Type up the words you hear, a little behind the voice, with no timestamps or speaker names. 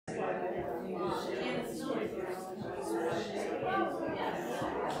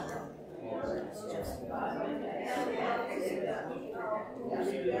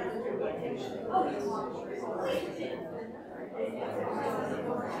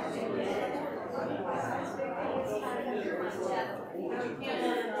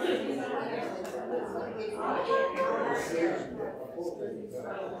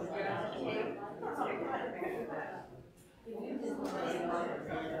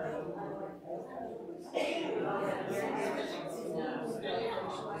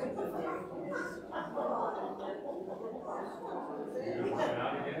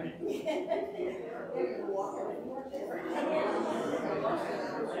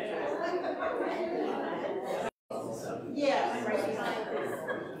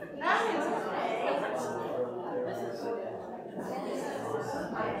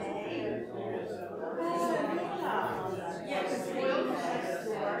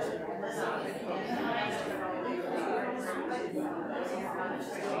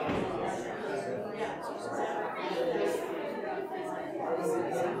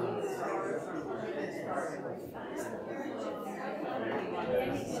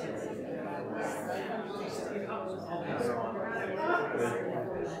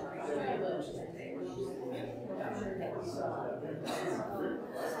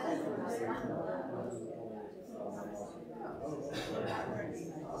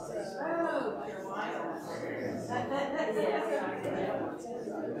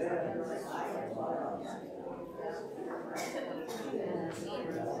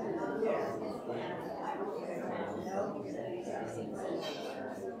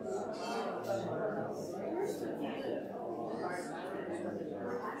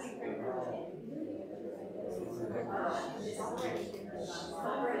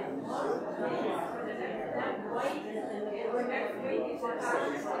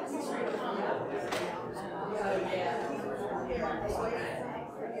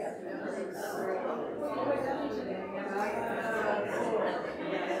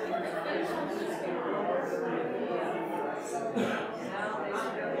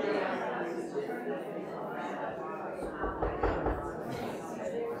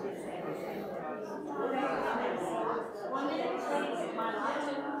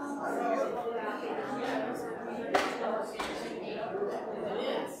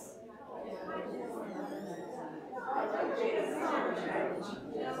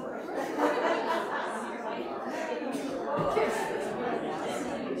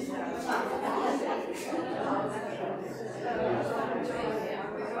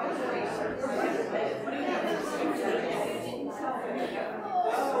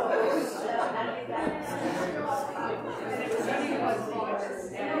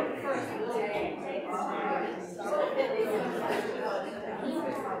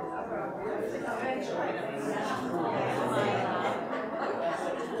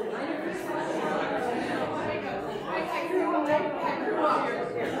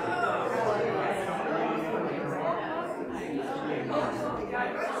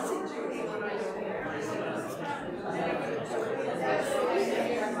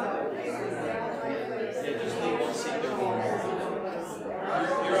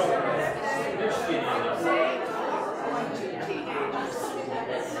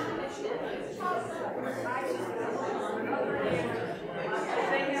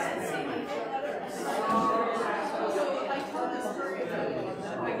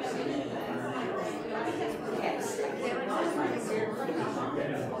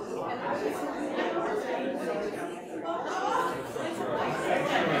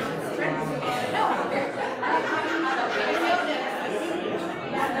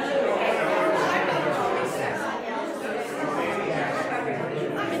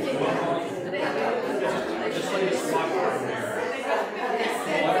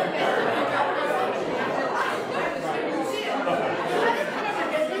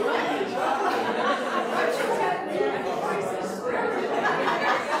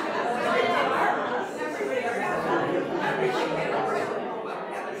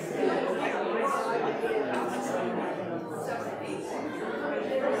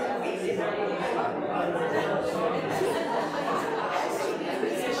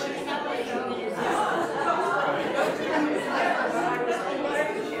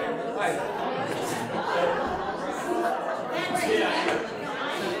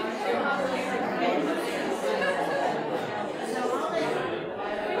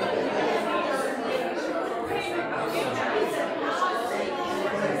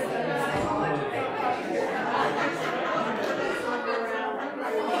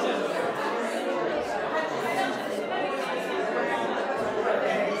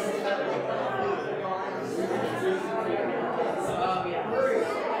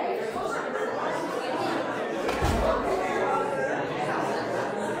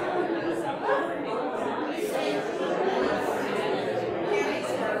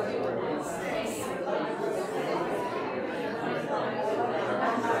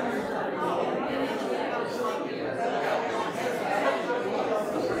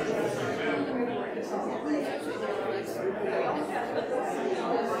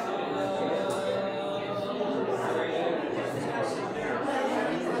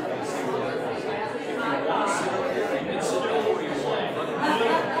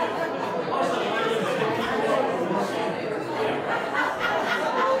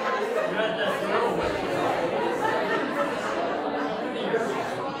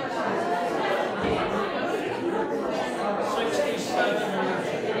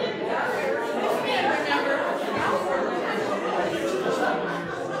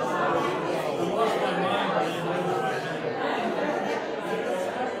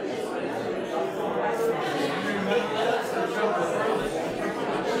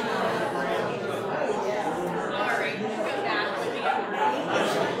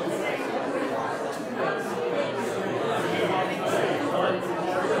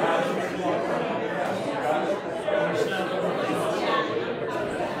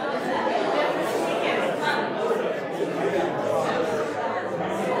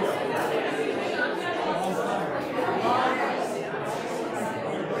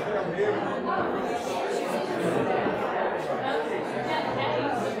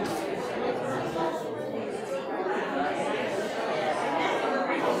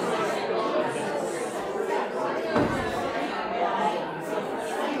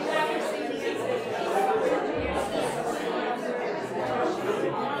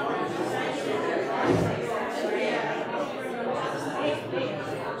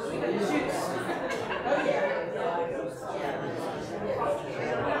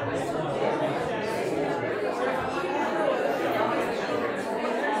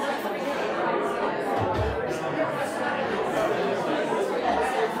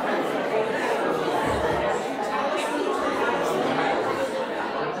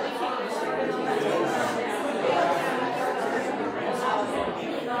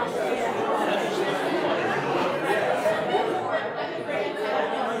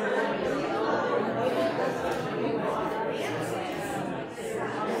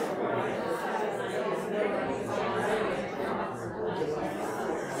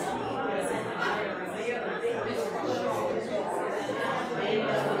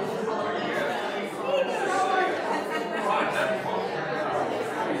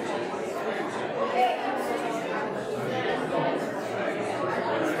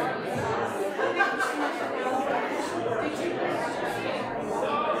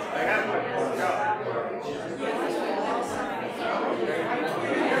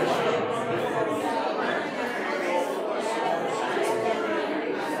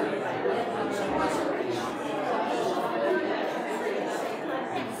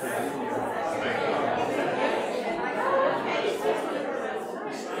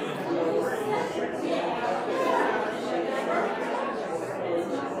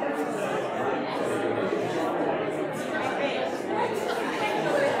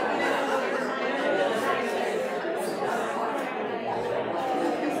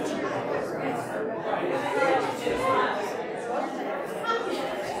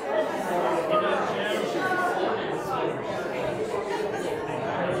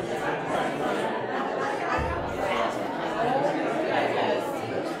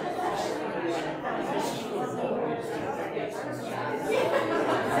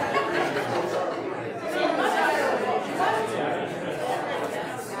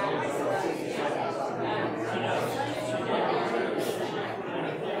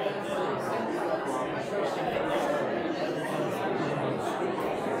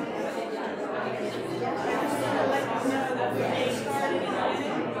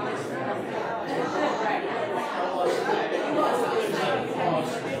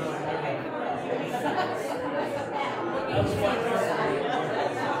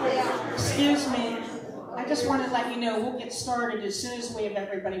started as soon as we have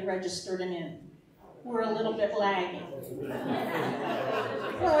everybody registered and in. We're a little bit lagging.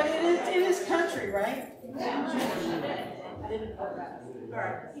 Well, it is country, right? All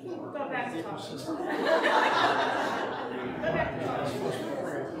right, go back to talking. Go back to talking.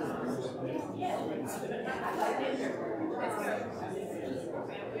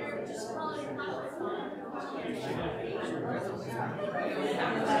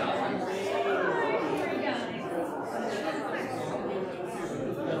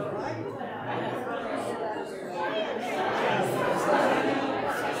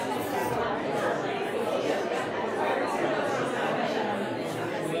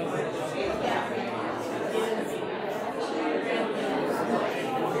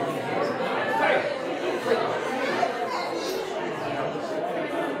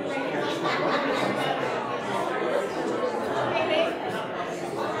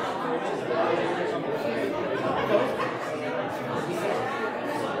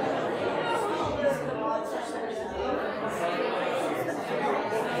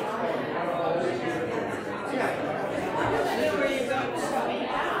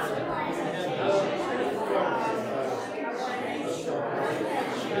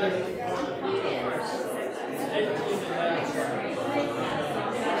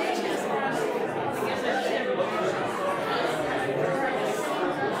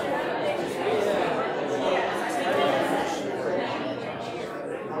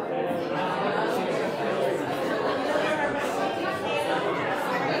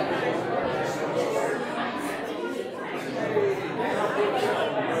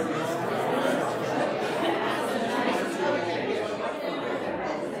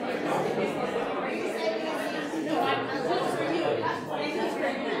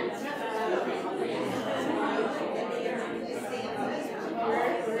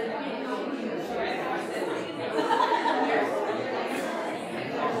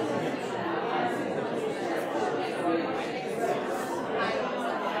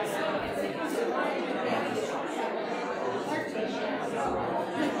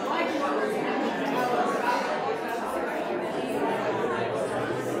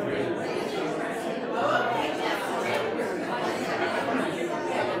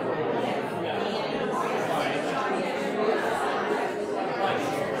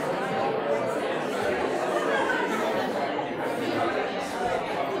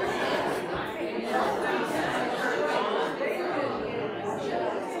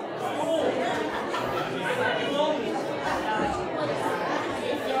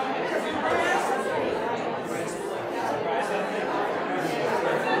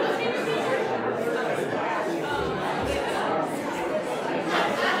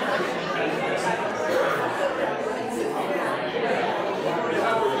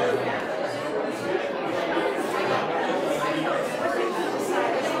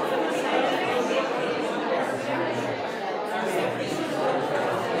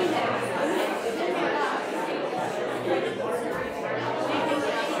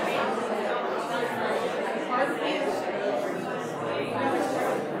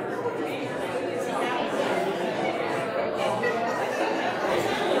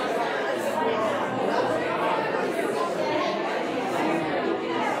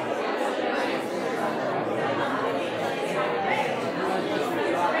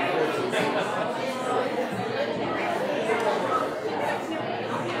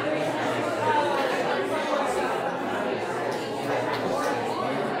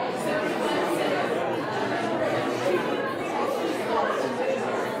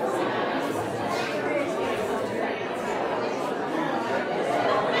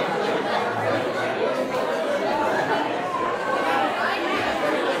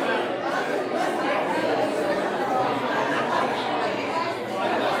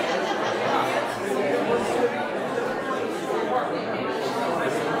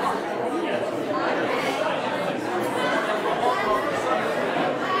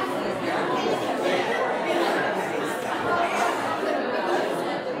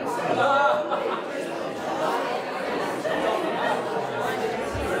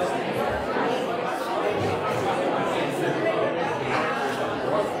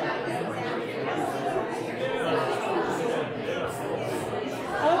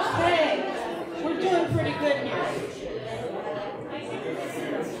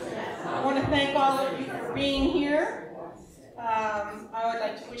 thank all of you for being here. I would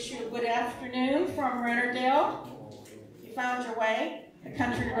like to wish you a good afternoon from Rennerdale. You found your way, the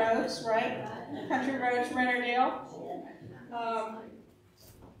country roads, right? Country roads, Rennerdale.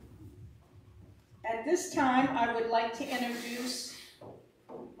 At this time, I would like to introduce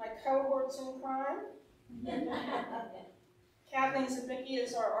my cohorts in crime. Kathleen Zabicki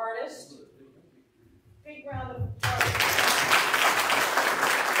is our artist. Big round of applause.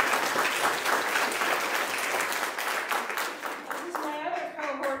 This is my other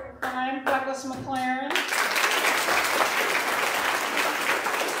cohort in crime, Douglas McLaren.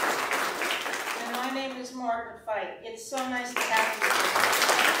 And my name is Margaret Fite. It's so nice to have you.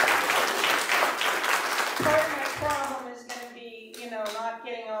 Part of my problem is going to be, not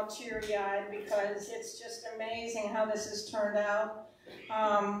getting all teary-eyed because it's just amazing how this has turned out.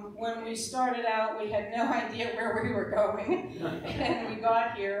 When we started out, we had no idea where we were going, and we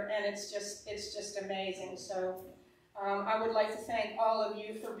got here, and it's just amazing. So I would like to thank all of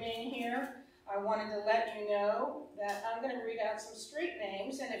you for being here. I wanted to let you know that I'm going to read out some street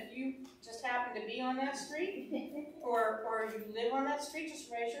names, and if you just happen to be on that street, or you live on that street, just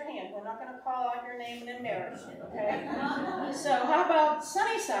raise your hand. We're not going to call out your name and embarrass you, okay? So how about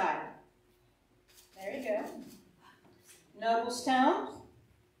Sunnyside? There you go. Noblestown.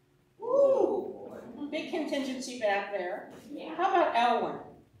 Ooh, big contingency back there. How about Elwyn?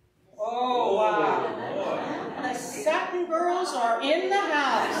 Oh, wow. The Sutton girls are in the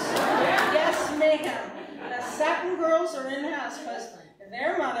house. Yes, ma'am. The Sutton girls are in the house because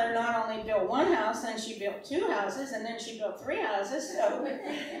their mother not only built one house, then she built 2 houses, and then she built 3 houses. So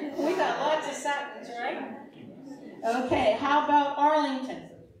we got lots of Suttons, right? Okay, how about Arlington?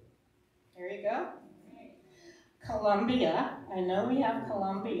 There you go. Columbia. I know we have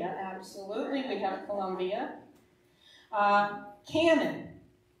Columbia. Absolutely, we have Columbia. Cannon.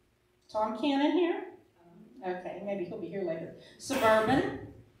 Tom Cannon here? Okay, maybe he'll be here later. Suburban.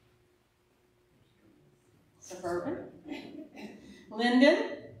 Linden.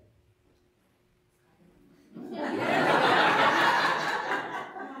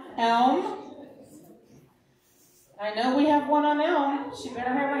 Elm. I know we have one on Elm. She better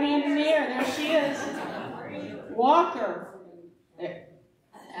have her hand in the air. There she is. Walker. There.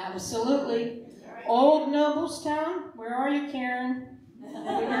 Absolutely. Old Noblestown. Where are you, Karen?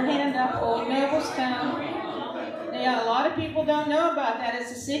 Put your hand up. Old Noblestown. Yeah, a lot of people don't know about that.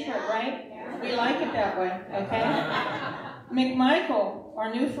 It's a secret, right? We like it that way, okay? McMichael. Our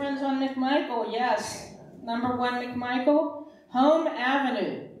new friends on McMichael, yes. Number 1 McMichael. Home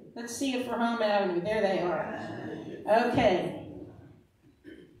Avenue. Let's see it for Home Avenue. There they are. Okay.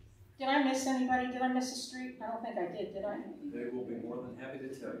 Did I miss anybody? Did I miss a street? I don't think I did I? They will be more than happy to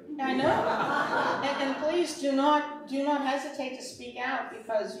tell you. I know. And please do not hesitate to speak out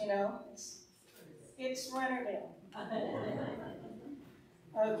because, it's Rennerdale.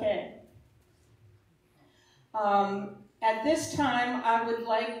 Okay. At this time, I would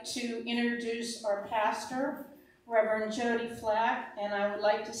like to introduce our pastor, Reverend Jody Flack, and I would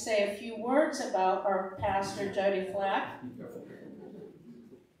like to say a few words about our pastor, Jody Flack.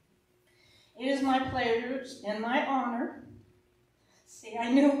 It is my pleasure and my honor, see, I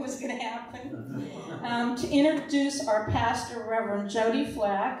knew it was going to happen, to introduce our pastor, Reverend Jody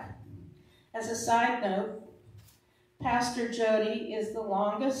Flack. As a side note, Pastor Jody is the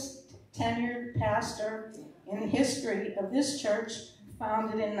longest tenured pastor in the history of this church,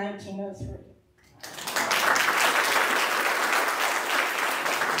 founded in 1903.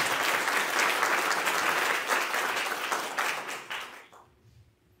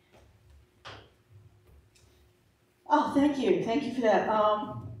 Oh, thank you. Thank you for that.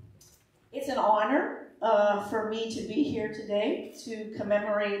 It's an honor for me to be here today to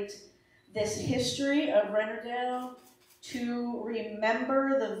commemorate this history of Rennerdale, to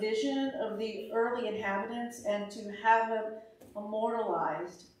remember the vision of the early inhabitants, and to have it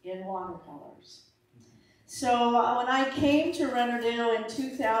immortalized in watercolors. So when I came to Rennerdale in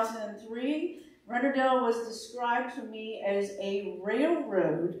 2003, Rennerdale was described to me as a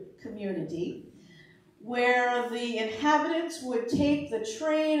railroad community where the inhabitants would take the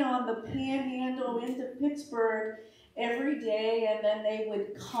train on the Panhandle into Pittsburgh every day, and then they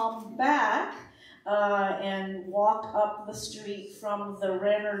would come back and walk up the street from the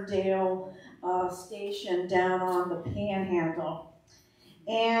Rennerdale station down on the Panhandle.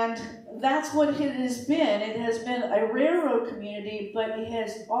 And that's what it has been. It has been a railroad community, but it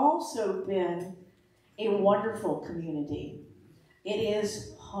has also been a wonderful community. It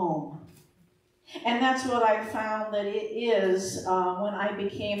is home. And that's what I found that it is when I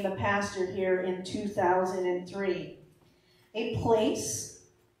became the pastor here in 2003. A place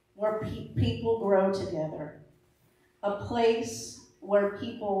where people grow together. A place where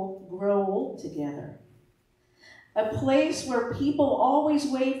people grow old together. A place where people always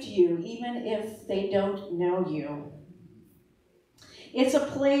wave to you, even if they don't know you. It's a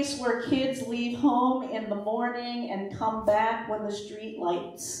place where kids leave home in the morning and come back when the street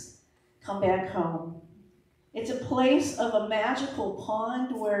lights come back home. It's a place of a magical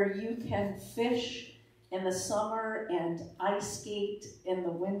pond where you can fish in the summer and ice skate in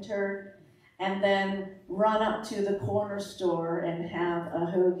the winter, and then run up to the corner store and have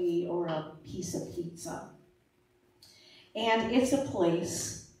a hoagie or a piece of pizza. And it's a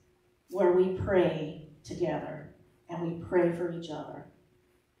place where we pray together and we pray for each other.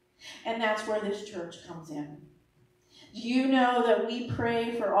 And that's where this church comes in. Do you know that we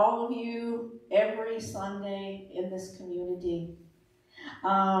pray for all of you every Sunday in this community?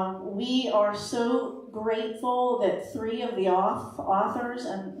 We are so grateful that 3 of the authors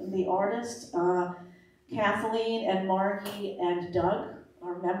and the artists, Kathleen and Margie and Doug,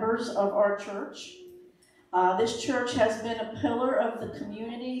 are members of our church. This church has been a pillar of the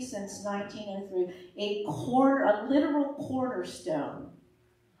community since 1903, a literal cornerstone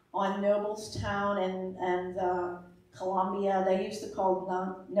on Noblestown and Columbia. They used to call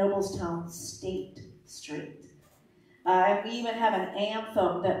Noblestown State Street. And we even have an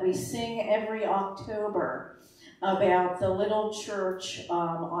anthem that we sing every October about the little church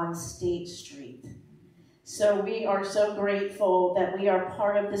on State Street. So we are so grateful that we are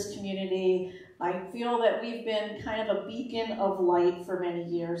part of this community. I feel that we've been kind of a beacon of light for many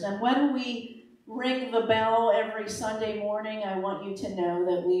years. And when we ring the bell every Sunday morning, I want you to know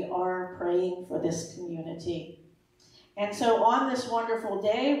that we are praying for this community. And so on this wonderful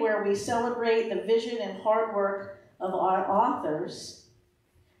day where we celebrate the vision and hard work of our authors,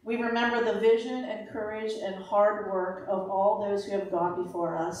 we remember the vision and courage and hard work of all those who have gone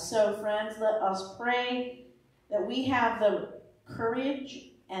before us. So friends, let us pray that we have the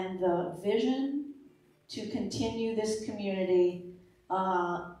courage and the vision to continue this community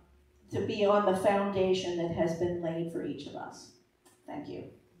to be on the foundation that has been laid for each of us. Thank you.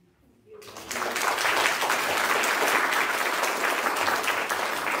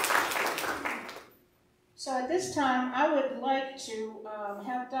 So at this time, I would like to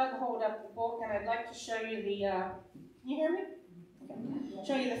have Doug hold up the book, and I'd like to show you the, can you hear me? Okay.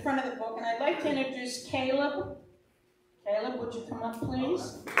 Show you the front of the book, and I'd like to introduce Caleb. Caleb, would you come up,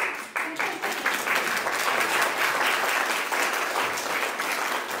 please?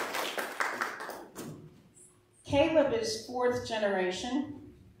 Caleb is 4th generation,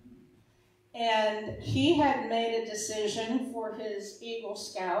 and he had made a decision for his Eagle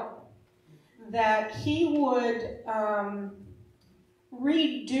Scout that he would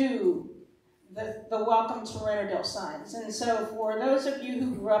redo the Welcome to Rennerdale signs. And so for those of you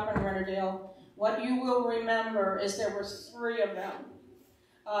who grew up in Rennerdale, what you will remember is there were 3 of them.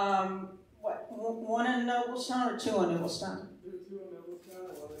 One in Noblestown or 2 in Noblestown? 2 in Noblestown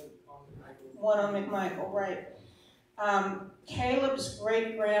and 1 on McMichael. 1 on McMichael, right. Caleb's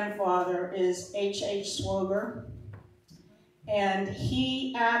great-grandfather is H.H. Swoger. And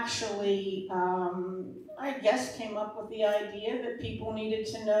he actually, I guess, came up with the idea that people needed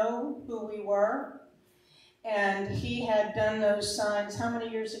to know who we were. And he had done those signs, how many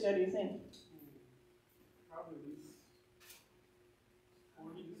years ago do you think? Probably at least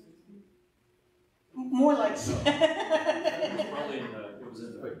 40 to 60. More like Probably it was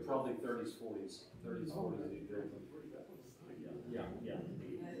in the probably 30s, 40s. 30s, 40s. Yeah.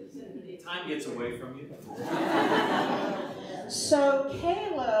 Time gets away from you. So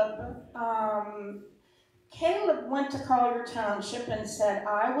Caleb went to Collier Township and said,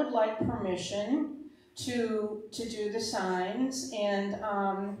 I would like permission to do the signs and,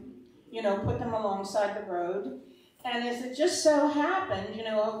 put them alongside the road. And as it just so happened,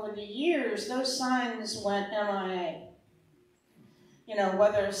 over the years, those signs went MIA.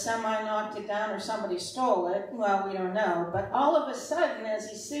 Whether a semi knocked it down or somebody stole it, well, we don't know. But all of a sudden, as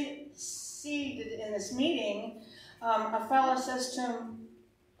he seated in this meeting, a fellow says to him,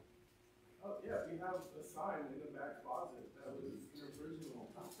 oh, yeah, we have a sign in the back closet that was an original.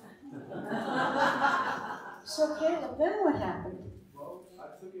 So Caleb, then what happened? Well,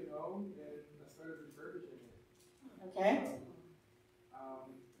 I took it home and I started refurbishing it. Okay. I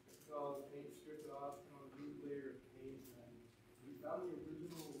took all the paint stripped off, put on a new layer of paint, and we found the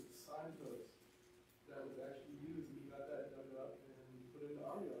original signpost that was actually used, and we got that dug up and put it in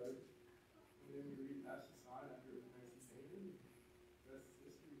our yard. And then we repassed the sign after it was nice and painted. That's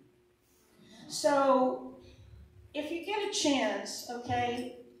history. So if you get a chance,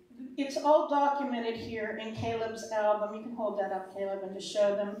 okay, it's all documented here in Caleb's album. You can hold that up, Caleb, and just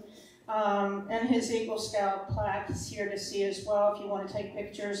show them. And his Eagle Scout plaque is here to see as well if you want to take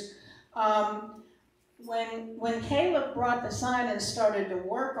pictures. When Caleb brought the sign and started to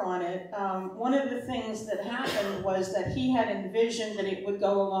work on it, one of the things that happened was that he had envisioned that it would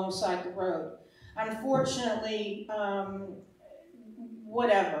go alongside the road. Unfortunately,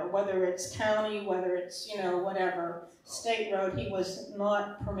 whatever, whether it's county, whether it's, you know, whatever, state road, he was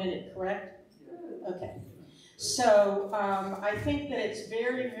not permitted, correct? Okay. So I think that it's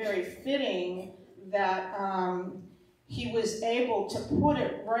very, very fitting that he was able to put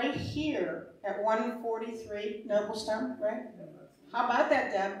it right here at 143 Noblestone, right? How about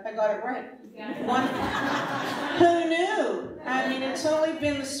that, Deb? I got it right. Who knew? I mean, it's only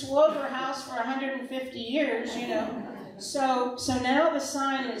been the Swover house for 150 years, you know. So now the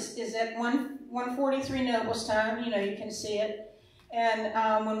sign is at 143 Noblestone, you know, you can see it. And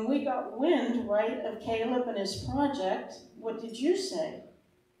when we got wind, right, of Caleb and his project, what did you say?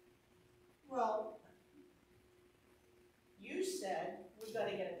 Well, you said we got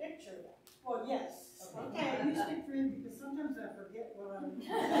to get a picture of that. Well, yes. Okay, you speak for him because sometimes I forget what I'm.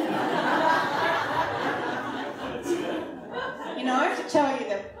 You know, I have to tell you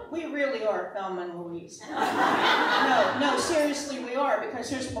that we really are Thelma and Louise. No, seriously, we are, because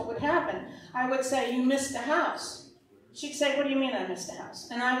here's what would happen. I would say, you missed the house. She'd say, what do you mean I missed the house?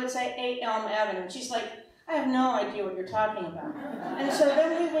 And I would say, 8 Elm Avenue. She's like, I have no idea what you're talking about. And so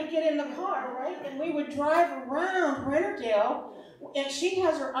then we would get in the car, right, and we would drive around Rennerdale, and she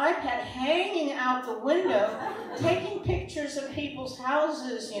has her iPad hanging out the window, taking pictures of people's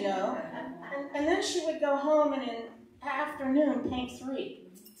houses, you know, and then she would go home and in afternoon paint 3.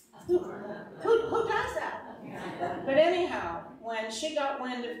 Who does that? But anyhow, when she got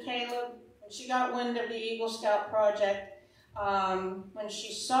wind of Caleb, when she got wind of the Eagle Scout project, when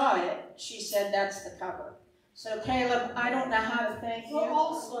she saw it, she said, that's the cover. So Caleb, I don't know how to thank you. Well,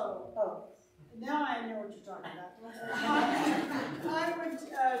 also, now I know what you're talking about. I would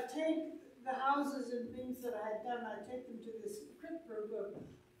take the houses and things that I had done, I'd take them to this quick group of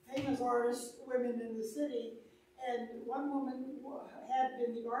famous artists, women in the city, and one woman had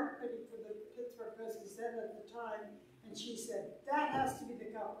been the art critic for the Pittsburgh Press-Gazette at the time, and she said, that has to be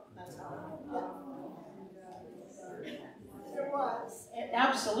the cover. That's how it was.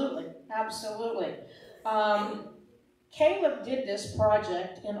 Absolutely, absolutely. Caleb did this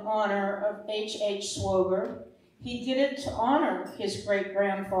project in honor of H.H. Swover. He did it to honor his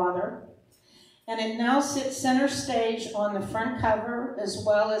great-grandfather, and it now sits center stage on the front cover as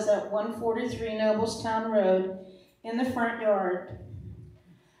well as at 143 Noblestown Road in the front yard,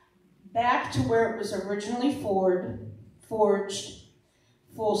 back to where it was originally forged, full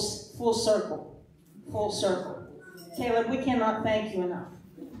circle. Caleb, we cannot thank you enough.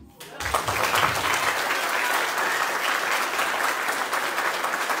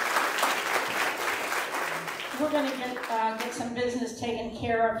 We're going to get some business taken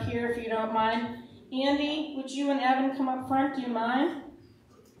care of here, if you don't mind. Andy, would you and Evan come up front? Do you mind?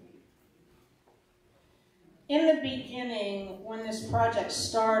 In the beginning, when this project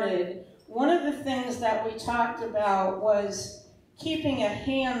started, one of the things that we talked about was keeping a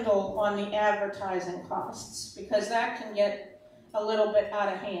handle on the advertising costs, because that can get a little bit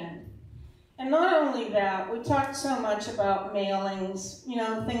out of hand. And not only that, we talked so much about mailings, you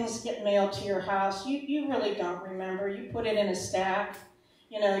know, things get mailed to your house. You really don't remember. You put it in a stack,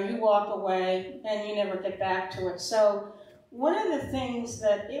 you know, you walk away and you never get back to it. So one of the things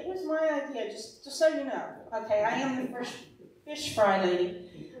that, it was my idea, just so you know, okay, I am the first fish fry lady.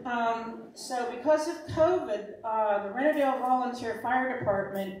 So because of COVID, the Rennerdale Volunteer Fire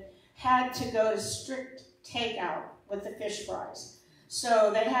Department had to go to strict takeout with the fish fries.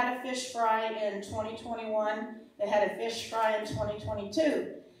 So they had a fish fry in 2021, they had a fish fry in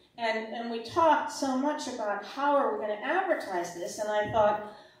 2022. And we talked so much about how are we going to advertise this, and I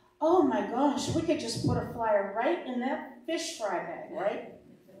thought, oh my gosh, we could just put a flyer right in that fish fry bag, right?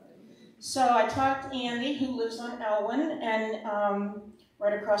 So I talked to Andy, who lives on Elwyn, and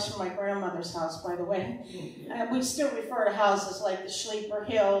right across from my grandmother's house, by the way. We still refer to houses like the Sleeper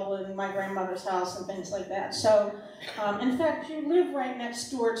Hill and my grandmother's house and things like that. So, in fact, you live right next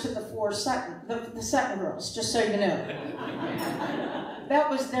door to the Sutton girls, just so you know. That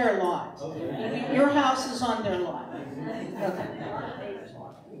was their lot. Your house is on their lot. Okay.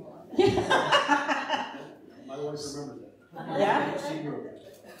 My wife remembers that. Yeah?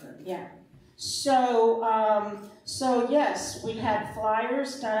 Yeah. So yes, we had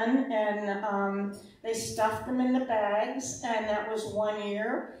flyers done, and they stuffed them in the bags, and that was 1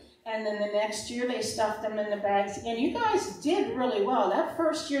 year. And then the next year, they stuffed them in the bags again. You guys did really well. That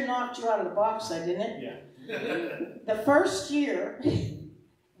first year knocked you out of the box, though, didn't it? Yeah. The first year,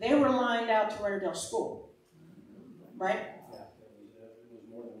 they were lined out to Rennerdale School, right? Yeah, it was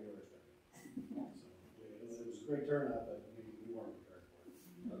more than we were expecting. So it was a great turnout, but we weren't prepared for it.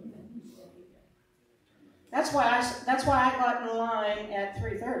 That's why I got in line at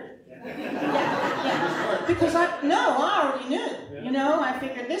 3:30. Yeah. Because I already knew. You know, I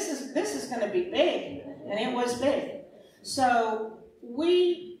figured this is going to be big, and it was big. So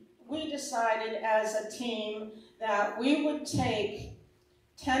we decided as a team that we would take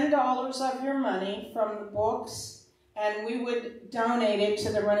 $10 of your money from the books, and we would donate it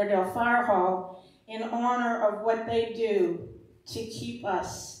to the Rennerdale Fire Hall in honor of what they do to keep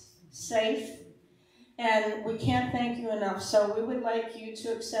us safe. And we can't thank you enough. So we would like you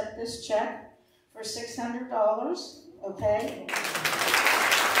to accept this check for $600, okay?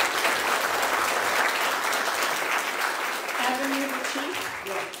 Evan, you're the chief?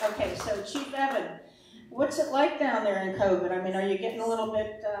 Yeah. Okay, so Chief Evan, what's it like down there in COVID? I mean, are you getting a little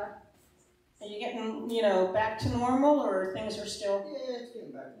bit, are you getting, you know, back to normal, or things are still? Yeah, it's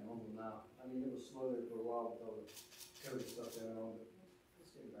getting back to normal now. I mean, it was slow there for a while with all the COVID stuff going on, but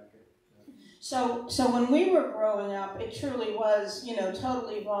it's getting back here. So when we were growing up, it truly was, you know,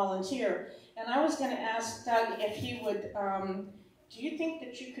 totally volunteer. And I was going to ask Doug if he would, do you think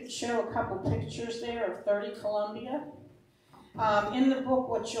that you could show a couple pictures there of 30 Columbia? In the book,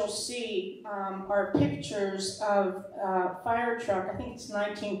 what you'll see are pictures of a fire truck. I think it's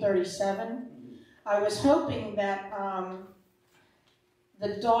 1937. I was hoping that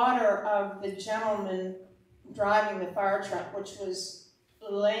the daughter of the gentleman driving the fire truck, which was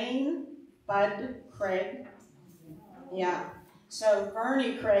Elaine Bud Craig. Yeah. So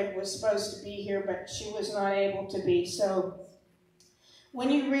Bernie Craig was supposed to be here, but she was not able to be. So when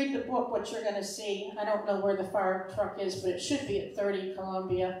you read the book, what you're going to see, I don't know where the fire truck is, but it should be at 30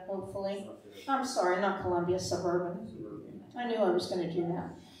 Columbia, hopefully. I'm sorry, not Columbia, Suburban. I knew I was going to do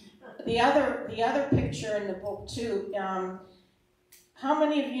that. The other picture in the book, too, how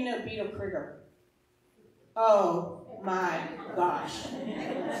many of you know Beetle Krieger? Oh, my gosh.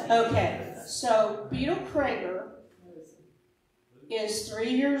 Okay, so Beetle Krieger is 3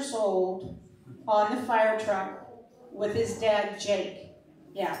 years old on the fire truck with his dad, Jake.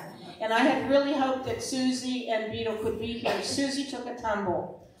 Yeah, and I had really hoped that Susie and Beetle could be here. Susie took a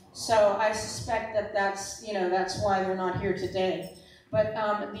tumble, so I suspect that that's why they're not here today. But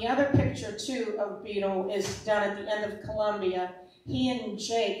the other picture, too, of Beetle is down at the end of Columbia. He and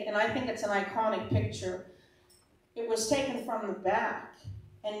Jake, and I think it's an iconic picture. It was taken from the back,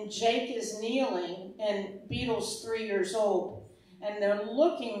 and Jake is kneeling, and Beetle's 3 years old, and they're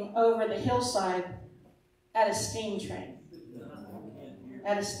looking over the hillside at a steam train.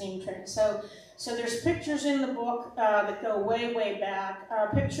 At a steam train. So there's pictures in the book that go way, way back.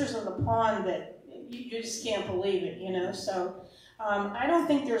 Pictures of the pond that you just can't believe it, you know. So I don't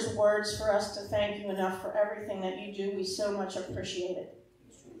think there's words for us to thank you enough for everything that you do. We so much appreciate it.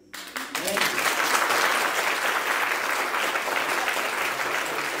 Thank you.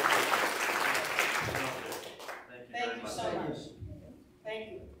 Thank you so much.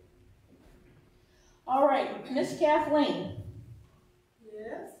 Thank you. All right, Miss Kathleen.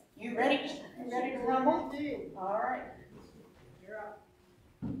 Yes? You ready? You ready to rumble? Indeed. All right. You're up.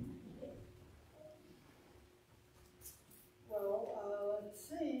 Well, let's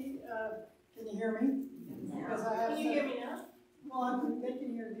see. Can you hear me? Because I have Can you hear me now? Well, they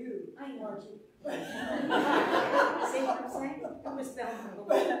can hear you. I know. Margie. See what I'm saying? It was down a little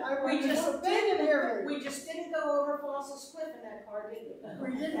bit. We just didn't hear me. We just didn't go over Fossils Cliff in that car, did we?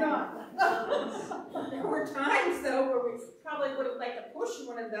 We did not. There were times, though, where we probably would have liked to push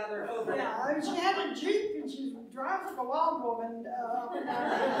one another over. Yeah, she had a Jeep and she drives like a wild woman up and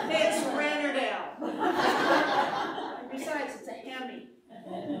down. It's Rennerdale. Besides, it's a Hemi.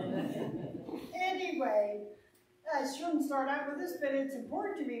 Anyway, I shouldn't start out with this, but it's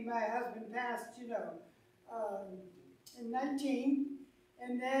important to me. My husband passed, in 19,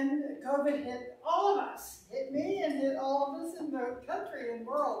 and then COVID hit all of us. Hit me and hit all of us in the country and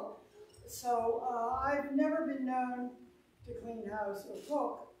world. So I've never been known to clean house or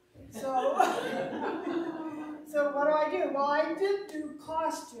cook. So, so what do? Well, I did do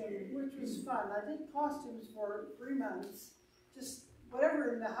costume, which was fun. I did costumes for 3 months. Just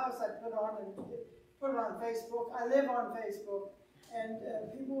whatever in the house I put on and put it on Facebook. I live on Facebook, and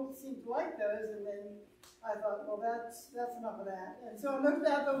people seem to like those. And then I thought, well, that's enough of that. And so I looked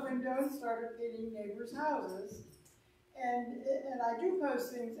out the window and started painting neighbors' houses. And I do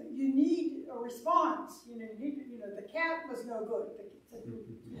post things. You need a response. You need the cat was no good.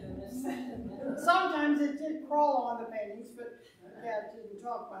 Sometimes it did crawl on the paintings, but the cat didn't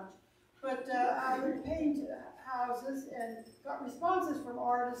talk much. But I would paint houses and got responses from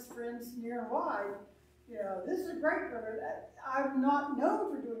artists, friends near and wide. This is a great one. I'm not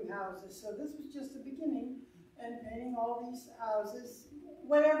known for doing houses, so this was just the beginning. And painting all these houses,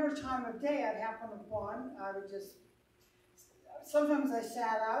 whatever time of day I'd happen upon, I would just. Sometimes I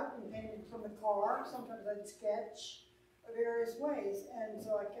sat out and painted from the car. Sometimes I'd sketch. various ways. And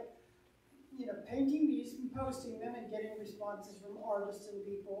so I kept, painting these and posting them and getting responses from artists and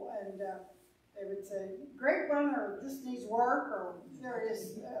people. And they would say, great one, or this needs work, or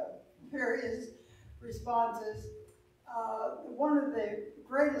various responses. One of the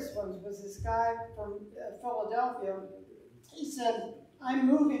greatest ones was this guy from Philadelphia. He said, I'm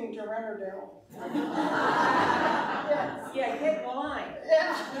moving to Rennerdale. Yes. Yeah, hit line.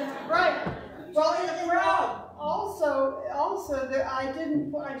 Yeah, right. Well, I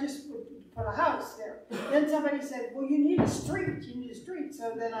just put a house there. Then somebody said, well, you need a street.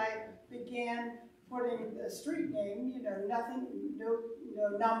 So then I began putting a street name, nothing, no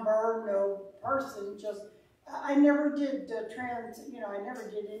number, no person, just, I never did I never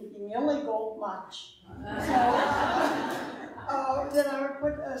did anything illegal much. So then I would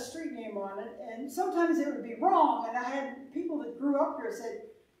put a street name on it, and sometimes it would be wrong, and I had people that grew up here said,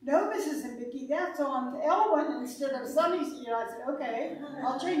 no, Mrs. Mbiki, that's on Elwyn instead of Sunny's. I said, okay,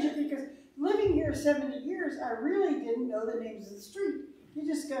 I'll change it, because living here 70 years, I really didn't know the names of the street. You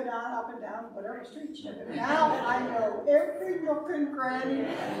just go down, up and down, whatever street you live in. Now I know every nook and cranny,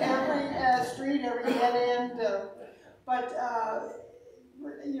 every street, every dead end.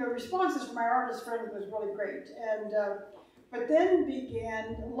 Responses from my artist friends was really great. And but then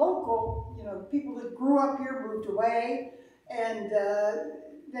began local, people that grew up here moved away, and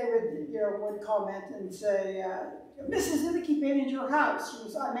they would comment and say, Mrs. Mbiki painted your house.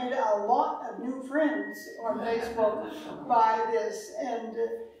 I made a lot of new friends on Facebook by this, and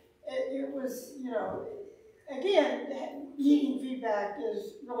it was, again, needing feedback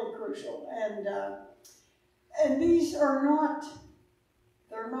is really crucial. And these are not,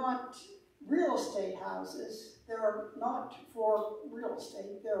 they're not real estate houses. They're not for real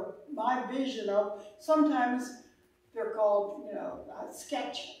estate. They're my vision of, sometimes they're called, a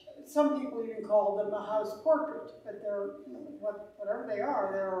sketch. Some people even call them a house portrait, but they're, whatever they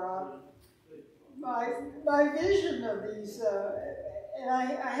are, they're my vision of these. And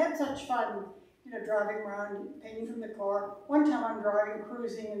I had such fun, driving around, painting from the car. One time I'm driving,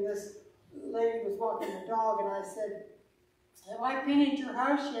 cruising, and this lady was walking the dog, and I said, have I painted your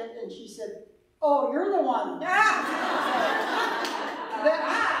house yet? And she said, oh, you're the one. That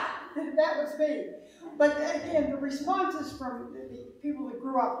was me. But again, the responses from the people that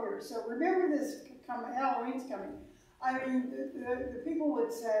grew up here. So remember this, Halloween's coming. I mean, the people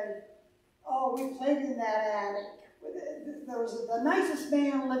would say, oh, we played in that attic. The nicest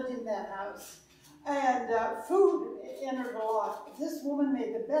man lived in that house. And food entered a lot. This woman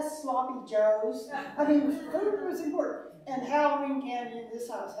made the best sloppy joes. I mean, food was important. And Halloween candy in this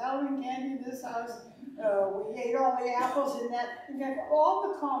house. Halloween candy in this house. We ate all the apples in that. In fact, all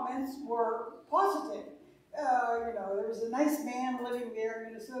the comments were positive. There was a nice man living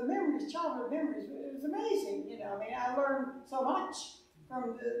there. So memories, childhood memories. It was amazing. I learned so much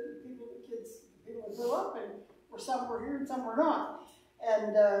from the people that grew up, and some were here and some were not.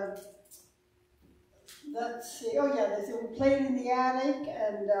 And let's see. Oh yeah, they said we played in the attic,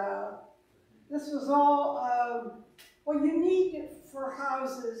 and this was all. Well, you need for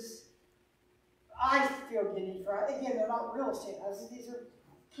houses. I feel you need for, again, they're not real estate houses. These are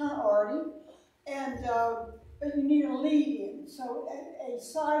kind of arty, and but you need a lead-in. So a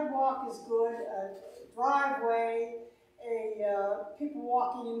sidewalk is good, a driveway, people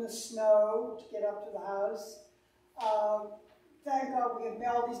walking in the snow to get up to the house. Thank God we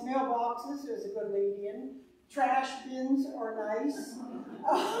have these mailboxes. There's a good lead-in. Trash bins are nice.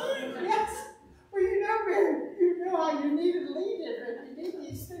 Yes. Well, you know how you need a lead-in, and you need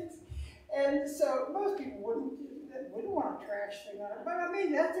these things. And so most people wouldn't want a trash thing on it, but I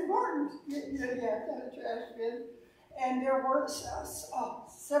mean, that's important. You have to have a trash bin. And there were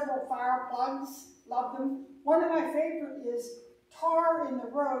several fire plugs, love them. One of my favorite is tar in the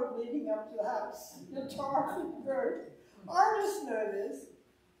road leading up to the house. The tar in the road. Artists know this,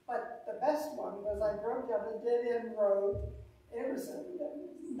 but the best one was I drove down a dead-end road. It was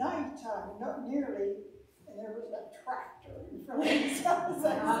nighttime, not nearly, and there was a tractor in front of his house. A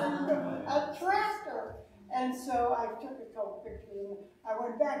tractor! And so I took a couple pictures, and I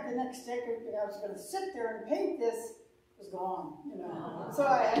went back the next day because I was going to sit there and paint this. It was gone, So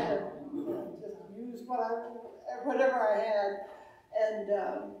I had to just use whatever I had. And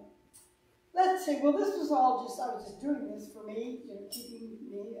let's see, well, this was all I was just doing this for me, keeping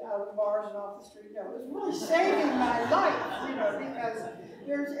me out of the bars and off the street. No, it was really saving my life, because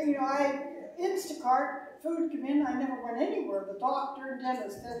there's, Instacart, food come in, I never went anywhere. The doctor,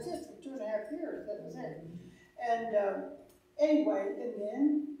 dentist, that's it, for 2.5 years, that was it. And anyway, and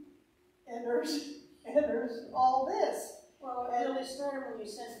then enters all this. Well, it really started when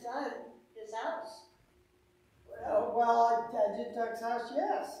you sent Doug his house. Well, I did Doug's house,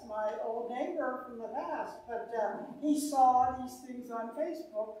 yes, my old neighbor from the past, but he saw these things on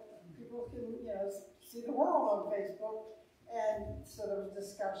Facebook. People can, see the world on Facebook, and so there was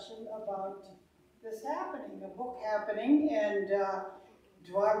discussion about this happening, a book happening, and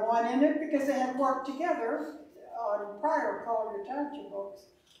do I want in it? Because they had worked together on prior Collier Township books.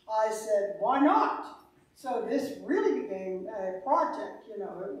 I said, why not? So this really became a project, it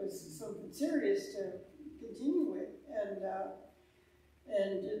was something serious to continue with,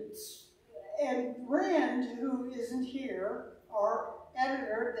 and Rand, who isn't here, our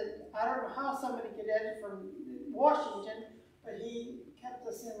editor, that I don't know how somebody could edit from Washington, but he kept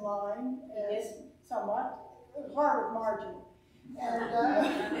us in line as somewhat. It was hard with margin,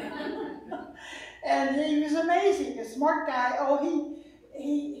 and he was amazing, a smart guy. Oh,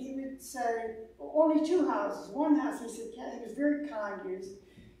 he would say only 2 houses. One house, he said, he was very kind.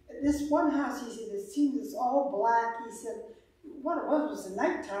 This one house, he said, it seems it's all black. He said, what it was the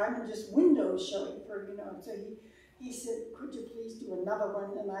nighttime and just windows showing for, So he said, could you please do another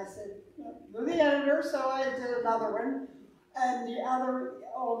one? And I said, you're the editor, so I did another one. And the other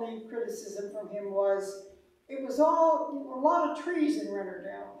only criticism from him was, there were a lot of trees in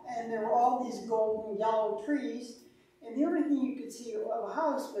Rennerdale, and there were all these golden yellow trees. And the only thing you could see of a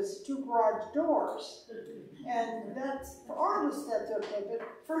house was 2 garage doors. And that's, for artists, that's okay, but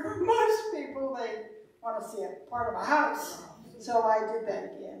for most people, they want to see a part of a house. So I did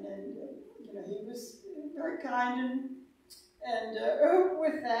that again, and he was very kind, and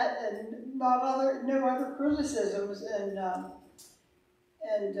with that, and no other criticisms, and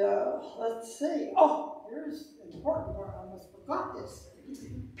let's see. Oh, here's an important part. I almost forgot this.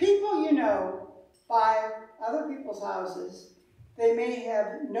 People buy other people's houses. They may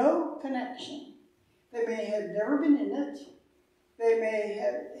have no connection. They may have never been in it. They may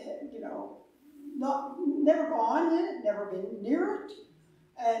have, never gone in it, never been near it,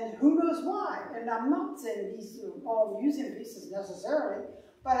 and who knows why. And I'm not saying these are all museum pieces necessarily,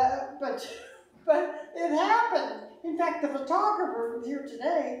 but it happened. In fact, the photographer who's here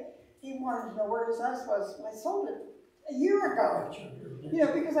today, he wanted to know where his house was. I sold it a year ago,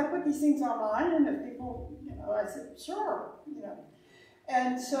 because I put these things online, and if people, I said, sure,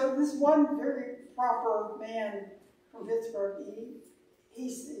 And so this one very proper man from Pittsburgh, he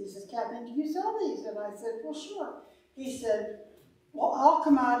says, Kathleen, do you sell these? And I said, well, sure. He said, well, I'll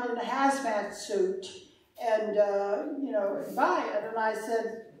come out in a hazmat suit and, and buy it. And I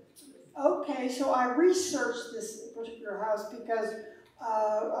said, okay. So I researched this particular house because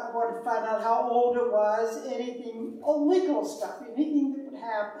I wanted to find out how old it was, anything, legal stuff, anything that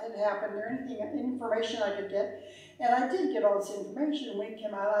had happened, or any information I could get. And I did get all this information. When he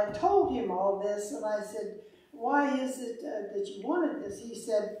came out, I told him all this, and I said, why is it that you wanted this? He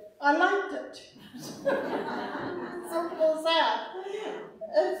said, I liked it. Simple as that.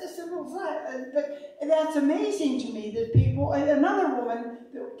 It's as simple as that. But that's amazing to me that people, another woman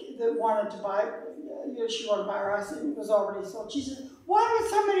that wanted to buy, she wanted to buy her house, and it was already sold. She said, why would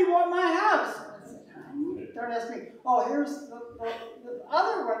somebody want my house? I said, don't ask me. Oh, here's the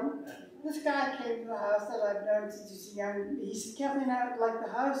other one. This guy came to the house that I've known since he's young. He said, Kathleen, I would like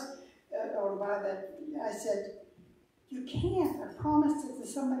the house. I want to buy that. I said, you can't. I promised it to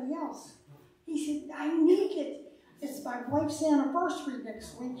somebody else. He said, I need it. It's my wife's anniversary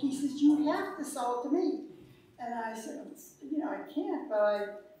next week. He says, you have to sell it to me. And I said, I can't.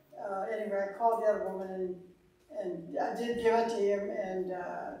 But anyway, I called the other woman, and I did give it to him, and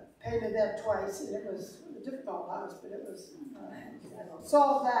painted that twice. And it was a difficult house, but it was,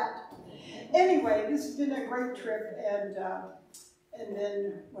 solved that. Anyway, this has been a great trip, and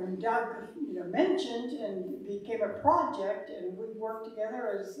then when Doug, mentioned and became a project, and we worked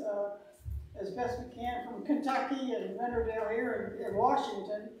together as best we can from Kentucky and Rennerdale here in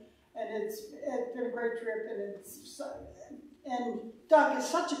Washington, and it's been a great trip, and Doug is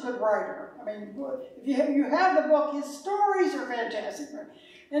such a good writer. I mean, if you have the book, his stories are fantastic.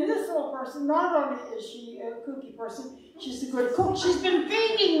 And this little person, not only is she a kooky person, she's a good cook. She's been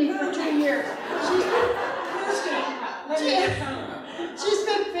feeding me for 2 years. She's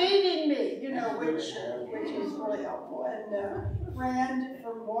been feeding me, which is really helpful. And Rand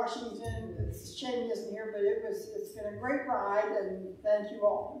from Washington, it's a shame he isn't here, but it's been a great ride, and thank you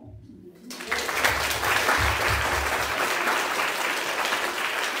all.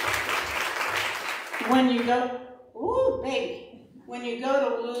 When you go, when you go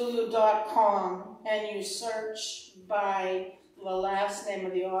to lulu.com and you search by the last name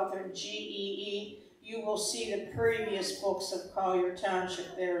of the author, G-E-E, you will see the previous books of Collier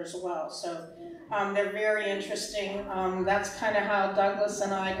Township there as well. So they're very interesting. That's kind of how Douglas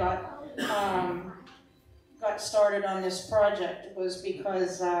and I got started on this project was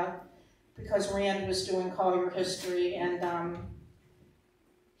because Rand was doing Collier history, and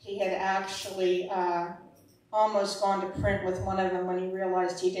he had actually almost gone to print with one of them when he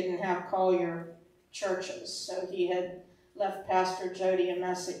realized he didn't have Collier churches. So he had left Pastor Jody a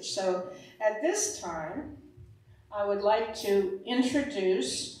message. So at this time, I would like to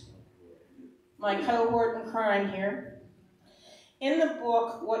introduce my cohort in crime here. In the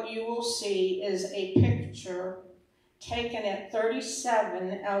book, what you will see is a picture taken at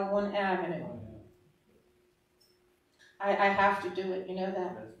 37 Elwyn Avenue. I have to do it, you know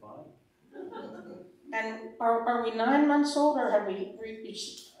that. That's fine. And are we 9 months old, or have we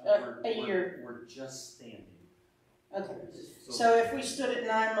reached a year? We're just standing. Okay. So if we stood at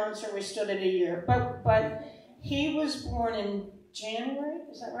 9 months, or we stood at a year. But he was born in January,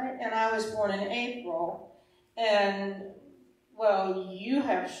 is that right? And I was born in April. And, well, you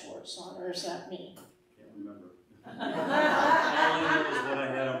have shorts on, or is that me? Can't remember. I only knows what I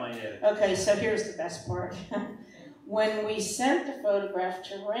had on my head. Okay, so here's the best part. When we sent the photograph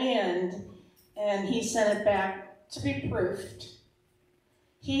to Rand, and he sent it back to be proofed,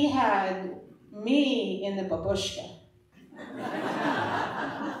 he had me in the babushka.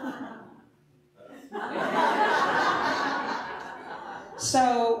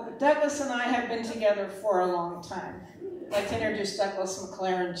 So Douglas and I have been together for a long time. I'd like to introduce Douglas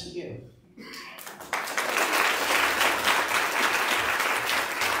McLaren to you.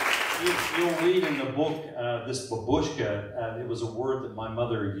 You'll read in the book, this babushka, it was a word that my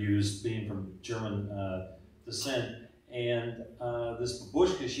mother used, being from German descent. And this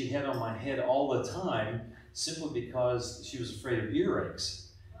babushka she had on my head all the time, simply because she was afraid of earaches.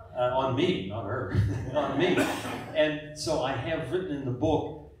 On me, not her, on me. And so I have written in the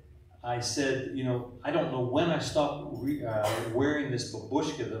book, I said, you know, I don't know when I stopped wearing this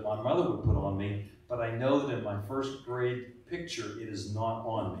babushka that my mother would put on me, but I know that in my first grade picture, it is not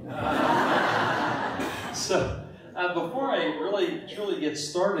on me. So, before I really truly get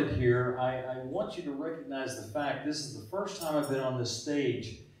started here, I want you to recognize the fact this is the first time I've been on this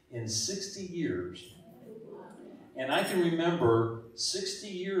stage in 60 years. And I can remember 60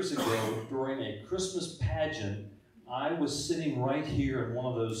 years ago during a Christmas pageant, I was sitting right here in one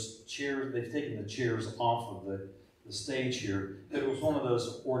of those chairs. They've taken the chairs off of the stage here. It was one of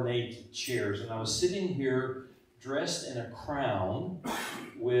those ornate chairs. And I was sitting here dressed in a crown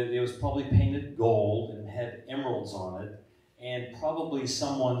it was probably painted gold and had emeralds on it, and probably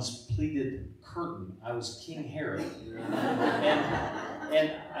someone's pleated curtain. I was King Herod.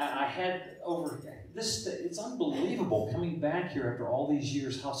 and I had over this, it's unbelievable coming back here after all these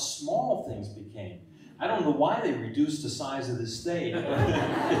years how small things became. I don't know why they reduced the size of this stage.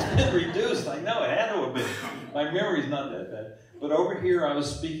 It's been reduced, I know, it had to have been. My memory's not that bad. But over here I was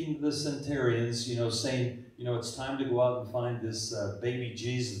speaking to the centurions, you know, saying, you know, it's time to go out and find this baby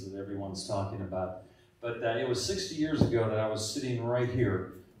Jesus that everyone's talking about. But it was 60 years ago that I was sitting right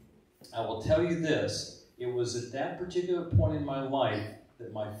here. I will tell you this, it was at that particular point in my life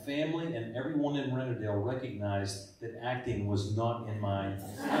that my family and everyone in Rennerdale recognized that acting was not in my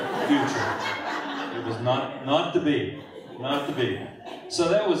future. It was not to be. So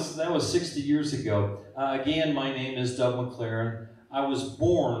that was 60 years ago. Again, my name is Doug McLaren. I was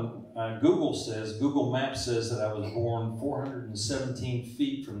born, Google Maps says that I was born 417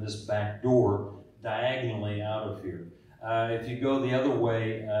 feet from this back door, diagonally out of here. If you go the other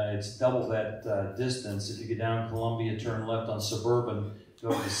way, it's double that distance. If you go down Columbia, turn left on Suburban, go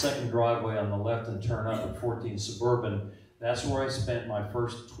to the second driveway on the left and turn up at 14 Suburban. That's where I spent my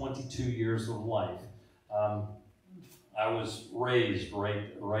first 22 years of life. I was raised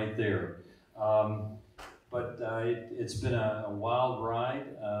right there. But it's been a wild ride.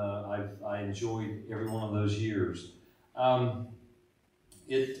 I enjoyed every one of those years.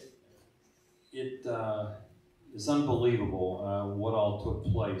 It is unbelievable what all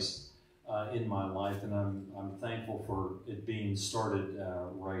took place in my life, and I'm thankful for it being started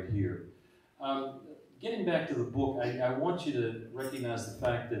right here. Getting back to the book, I want you to recognize the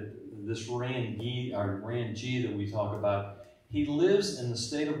fact that this Rand G that we talk about, he lives in the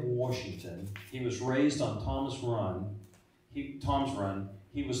state of Washington. He was raised on Tom's Run.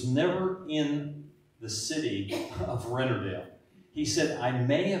 He was never in the city of Rennerdale. He said, I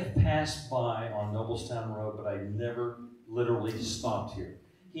may have passed by on Noblestown Road, but I never literally stopped here.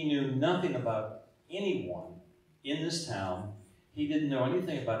 He knew nothing about anyone in this town. He didn't know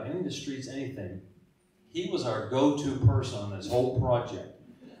anything about any of the streets, anything. He was our go-to person on this whole project,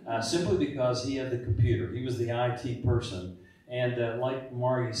 simply because he had the computer. He was the IT person. And like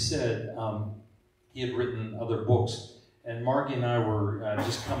Margie said, he had written other books. And Margie and I were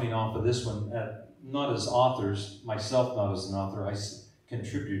just coming off of this one. not as authors, myself not as an author, I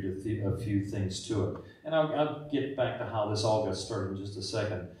contributed a few things to it. And I'll get back to how this all got started in just a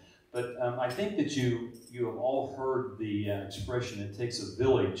second. But I think that you have all heard the expression, it takes a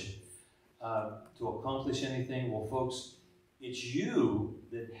village to accomplish anything. Well, folks, it's you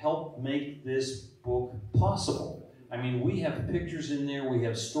that helped make this book possible. I mean, we have pictures in there, we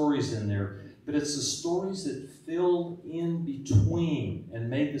have stories in there, but it's the stories that filled in between and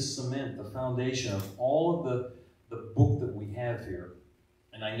made the cement, the foundation of all of the book that we have here.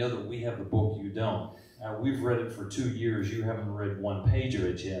 And I know that we have the book, you don't. We've read it for 2 years. You haven't read one page of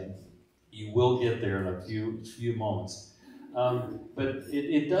it yet. You will get there in a few moments. But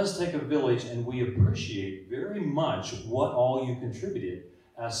it does take a village, and we appreciate very much what all you contributed.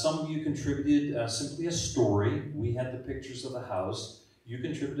 Some of you contributed simply a story. We had the pictures of the house. You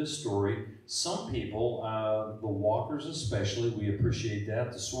contributed a story. Some people, the Walkers especially, we appreciate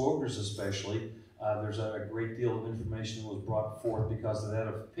that. The Swogers especially. There's a great deal of information that was brought forth because of that,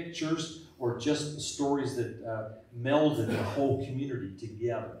 of pictures or just stories that melded the whole community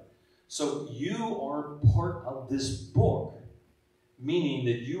together. So you are part of this book, meaning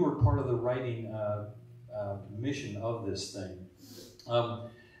that you are part of the writing mission of this thing.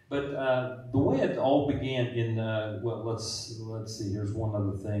 But the way it all began in, well, let's see, here's one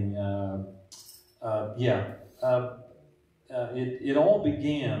other thing. It all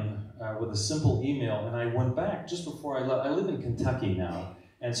began with a simple email, and I went back just before I left. I live in Kentucky now,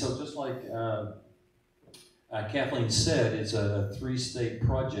 and so just like Kathleen said, it's a 3-state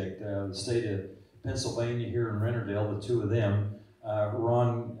project. The state of Pennsylvania here in Rennerdale, the two of them.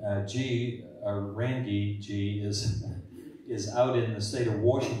 Randy G is out in the state of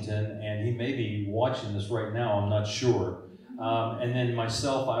Washington, and he may be watching this right now, I'm not sure. And then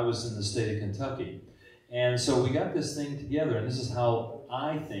myself, I was in the state of Kentucky. And so we got this thing together, and this is how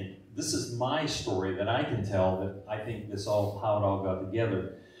I think, this is my story that I can tell, that I think how it all got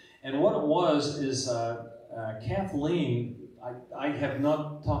together. And what it was is Kathleen, I have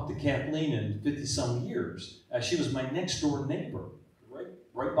not talked to Kathleen in 50-some years. She was my next-door neighbor,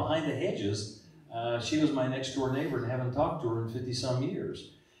 right behind the hedges. She was my next-door neighbor, and haven't talked to her in 50-some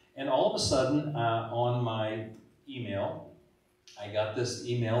years. And all of a sudden, on my email, I got this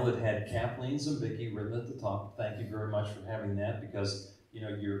email that had Kathleen Zambicki written at the top. Thank you very much for having that, because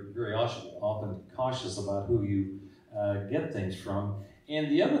you're very often cautious about who you get things from.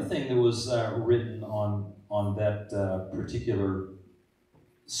 And the other thing that was written on that particular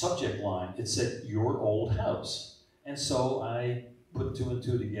subject line, it said, "Your old house." And so I put 2 and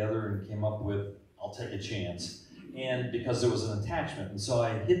 2 together and came up with, I'll take a chance. And because there was an attachment. And so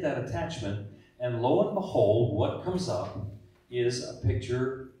I hit that attachment, and lo and behold, what comes up is a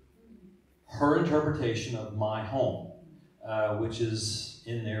picture, her interpretation of my home, which is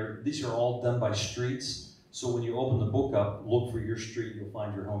in there. These are all done by streets. So when you open the book up, look for your street, you'll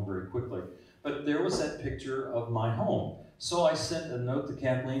find your home very quickly. But there was that picture of my home. So I sent a note to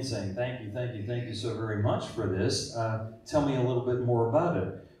Kathleen saying, thank you so very much for this. Tell me a little bit more about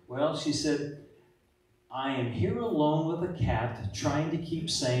it. Well, she said, I am here alone with a cat, trying to keep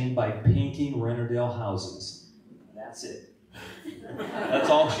sane by painting Rennerdale houses. That's it. That's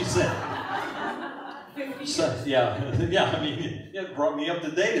all she said. So, I mean, it brought me up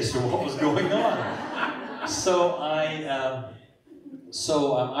to date as to what was going on. So I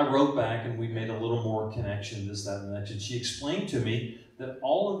wrote back, and we made a little more connection, this, that, and that. And she explained to me that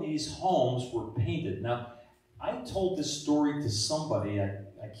all of these homes were painted. Now, I told this story to somebody,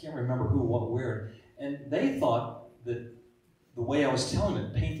 I can't remember who, what, where, and they thought that the way I was telling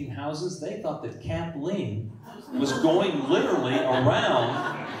it, painting houses, they thought that Kathleen was going literally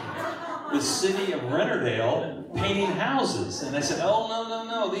around the city of Rennerdale painting houses. And I said, oh,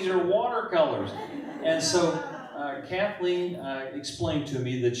 no, these are watercolors. And so Kathleen explained to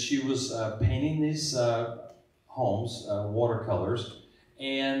me that she was painting these homes, watercolors,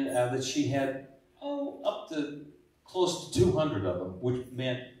 and that she had, up to close to 200 of them, which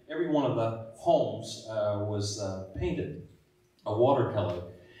meant every one of the homes was painted, a watercolor.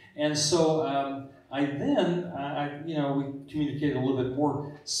 And so we communicated a little bit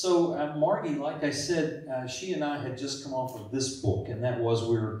more. So Margie, like I said, she and I had just come off of this book, and that was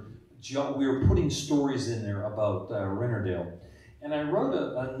we were putting stories in there about Rennerdale. And I wrote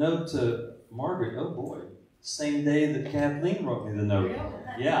a note to Margaret, oh boy, same day that Kathleen wrote me the note.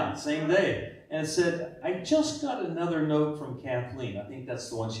 Yeah, same day. And it said, I just got another note from Kathleen. I think that's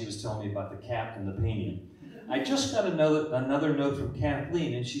the one she was telling me about the cat and the painting. I just got another note from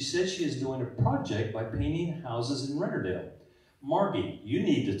Kathleen, and she says she is doing a project by painting houses in Rennerdale. Margie, you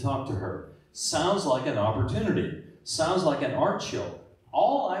need to talk to her. Sounds like an opportunity. Sounds like an art show.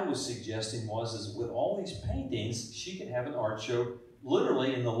 All I was suggesting is with all these paintings, she could have an art show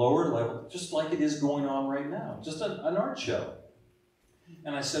literally in the lower level, just like it is going on right now, just an art show.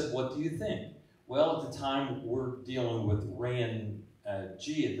 And I said, what do you think? Well, at the time, we're dealing with Ray and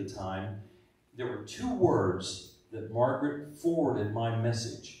G at the time. There were 2 words that Margaret forwarded my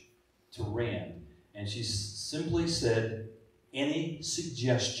message to Rand, and she simply said, any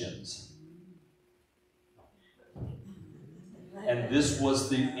suggestions? And this was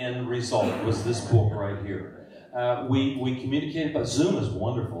the end result, was this book right here. We communicated by Zoom, is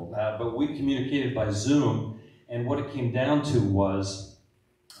wonderful, but we communicated by Zoom, and what it came down to was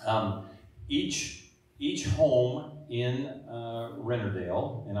each home in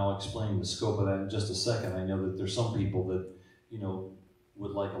Rennerdale, and I'll explain the scope of that in just a second. I know that there's some people that,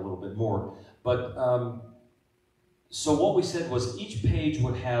 would like a little bit more. But, so what we said was each page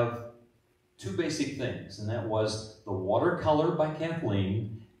would have 2 basic things, and that was the watercolor by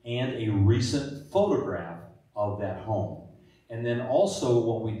Kathleen and a recent photograph of that home. And then also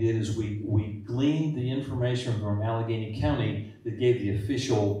what we did is we gleaned the information from Allegheny County that gave the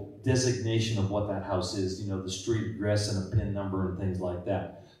official designation of what that house is, the street address and a PIN number and things like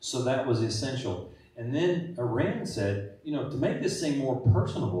that. So that was essential. And then Rand said, to make this thing more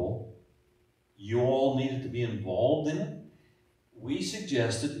personable, you all needed to be involved in it. He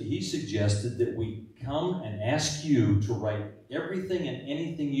suggested that we come and ask you to write everything and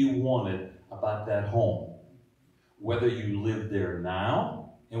anything you wanted about that home. Whether you live there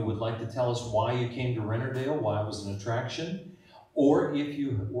now and would like to tell us why you came to Rennerdale, why it was an attraction, or if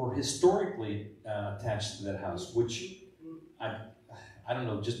you were historically attached to that house, which I don't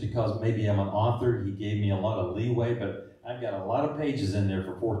know, just because maybe I'm an author, he gave me a lot of leeway, but I've got a lot of pages in there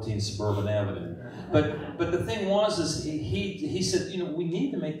for 14 Suburban Avenue. But the thing was, he said, we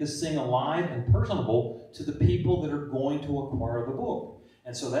need to make this thing alive and personable to the people that are going to acquire the book.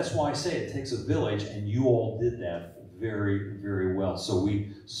 And so that's why I say it takes a village, and you all did that very, very well. So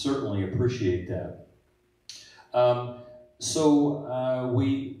we certainly appreciate that.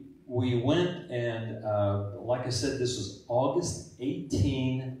 We went and, like I said, this was August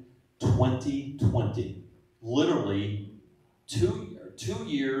 18, 2020. Literally 2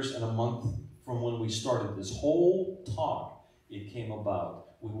 years and a month from when we started this whole talk, it came about.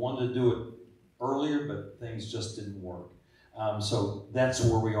 We wanted to do it earlier, but things just didn't work. So that's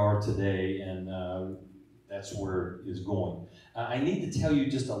where we are today, and that's where it is going. I need to tell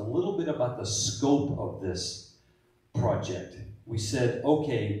you just a little bit about the scope of this project. We said,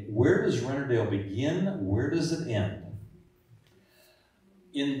 okay, where does Rennerdale begin? Where does it end?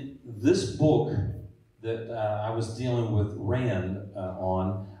 In this book that I was dealing with Rand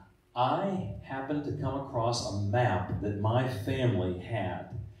on, I happened to come across a map that my family had.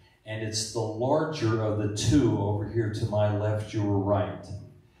 And it's the larger of the 2 over here to my left, your right.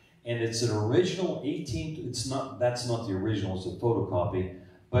 And it's an original 18, that's not the original, it's a photocopy,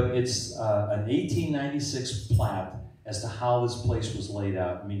 but it's an 1896 plat as to how this place was laid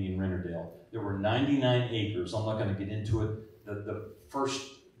out, meaning Rennerdale. There were 99 acres. I'm not going to get into it. The first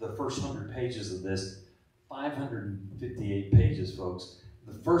 100 pages of this, 558 pages, folks.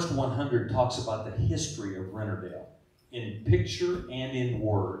 The first 100 talks about the history of Rennerdale in picture and in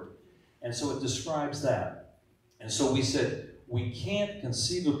word. And so it describes that. And so we said, we can't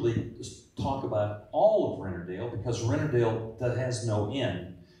conceivably talk about all of Rennerdale because Rennerdale that has no end.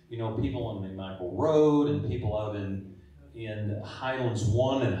 People on McMichael Road and people out in Highlands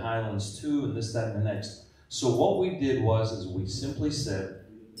 1 and Highlands 2 and this, that, and the next. So what we did was we simply said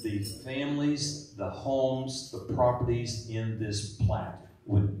the families, the homes, the properties in this plat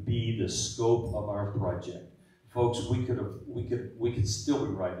would be the scope of our project. Folks, we could still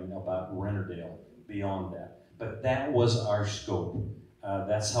be writing about Rennerdale beyond that. But that was our scope.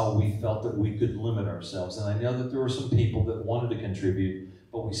 That's how we felt that we could limit ourselves. And I know that there were some people that wanted to contribute,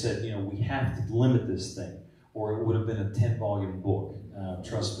 but we said, we have to limit this thing, or it would have been a 10-volume book.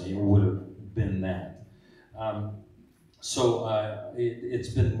 Trust me, it would have been that. It's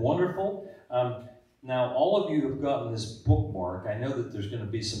been wonderful. Now, all of you have gotten this bookmark. I know that there's going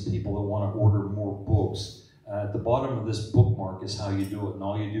to be some people that want to order more books. At the bottom of this bookmark is how you do it. And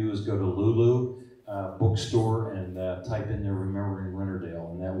all you do is go to Lulu bookstore and type in there Remembering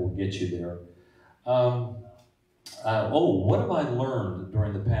Rennerdale, and that will get you there. What have I learned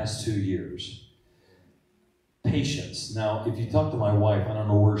during the past 2 years? Patience. Now, if you talk to my wife, I don't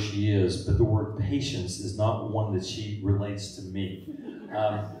know where she is, but the word patience is not one that she relates to me.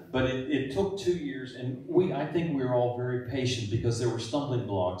 But it took 2 years, and I think we were all very patient because there were stumbling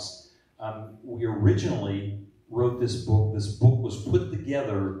blocks. We originally wrote this book. This book was put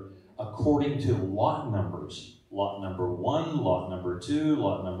together according to lot numbers. lot number 1, lot number 2,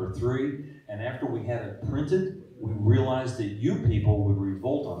 lot number 3. And after we had it printed, we realized that you people would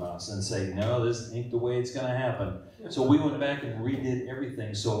revolt on us and say, no, this ain't the way it's going to happen. So we went back and redid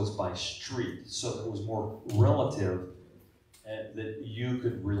everything so it's by street, so it was more relative that you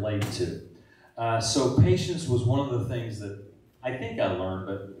could relate to. So patience was one of the things that I think I learned,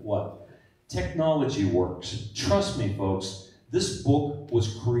 but what? Technology works. Trust me, folks, this book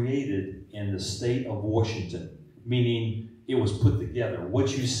was created in the state of Washington, meaning it was put together.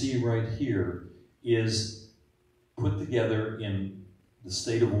 What you see right here is put together in the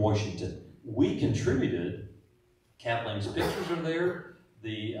state of Washington. We contributed. Kathleen's pictures are there.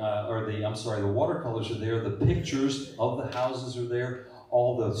 The watercolors are there. The pictures of the houses are there.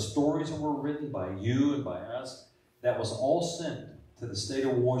 All the stories that were written by you and by us, that was all sent to the state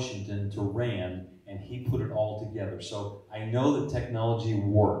of Washington, to Rand, and he put it all together. So I know that technology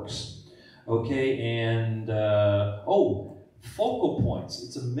works. Okay, and focal points.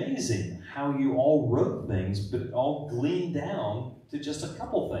 It's amazing how you all wrote things, but it all gleaned down to just a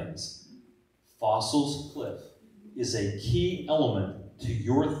couple things. Fossils Cliff is a key element to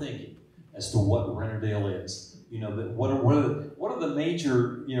your thinking as to what Rennerdale is. You know, what are the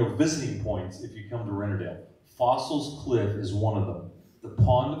major, visiting points if you come to Rennerdale? Fossils Cliff is one of them. The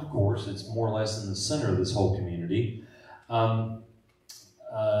pond, of course, it's more or less in the center of this whole community.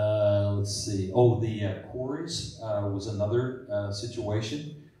 Let's see. Oh, the quarries was another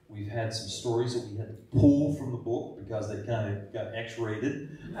situation. We've had some stories that we had to pull from the book because they kind of got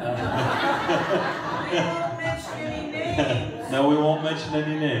X-rated. We won't mention any names. No, we won't mention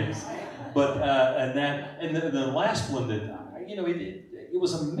any names. But and the last one that it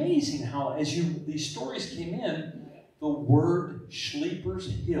was amazing how as these stories came in, the word Sleeper's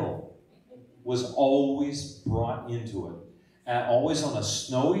Hill was always brought into it. Always on a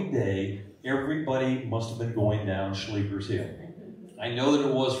snowy day, everybody must have been going down Sleeper's Hill. I know that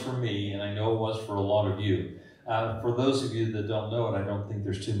it was for me, and I know it was for a lot of you. For those of you that don't know it, I don't think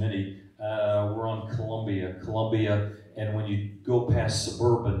there's too many. We're on Columbia, and when you go past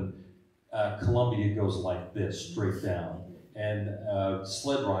Suburban, Columbia goes like this, straight down. And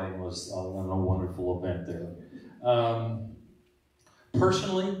sled riding was a wonderful event there.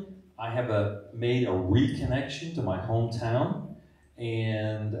 Personally, I have made a reconnection to my hometown,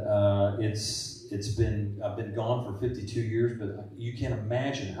 and I've been gone for 52 years, but you can't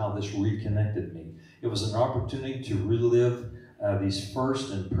imagine how this reconnected me. It was an opportunity to relive these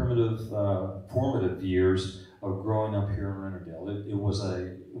first and primitive, formative years of growing up here in Rennerdale. It was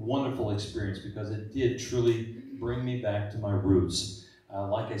a wonderful experience because it did truly bring me back to my roots.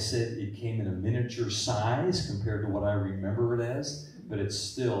 Like I said, it came in a miniature size compared to what I remember it as, but it's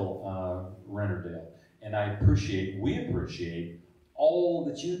still Rennerdale. And we appreciate all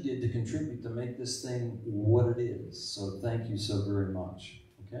that you did to contribute to make this thing what it is. So thank you so very much.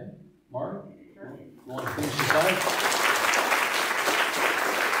 Okay? Marty? Sure. You want to finish this out?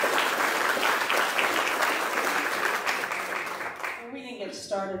 We didn't get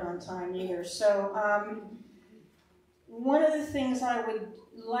started on time either. So one of the things I would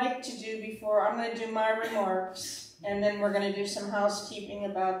like to do before, I'm going to do my remarks, and then we're going to do some housekeeping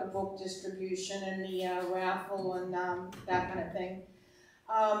about the book distribution and the raffle and that kind of thing.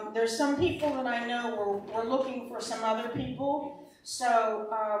 There's some people that I know we're looking for some other people. So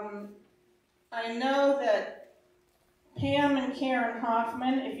I know that Pam and Karen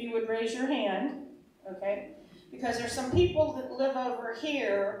Hoffman, if you would raise your hand, okay? Because there's some people that live over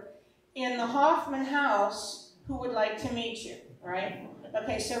here in the Hoffman house who would like to meet you, right?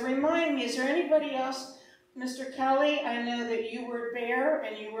 Okay, so remind me, is there anybody else? Mr. Kelly, I know that you were there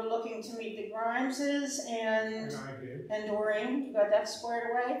and you were looking to meet the Grimeses and Doreen. You got that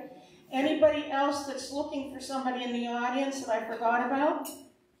squared away? Anybody else that's looking for somebody in the audience that I forgot about?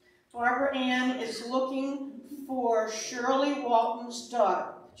 Barbara Ann is looking for Shirley Walton's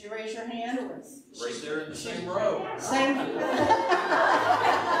daughter. Could you raise your hand? Right there in the same row. Same.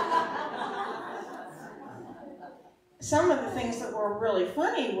 Some of the things that were really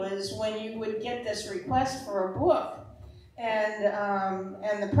funny was when you would get this request for a book, and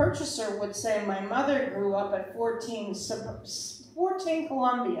the purchaser would say, "My mother grew up at 14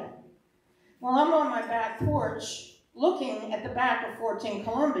 Columbia." Well, I'm on my back porch looking at the back of 14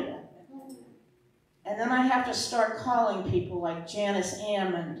 Columbia. And then I have to start calling people like Janice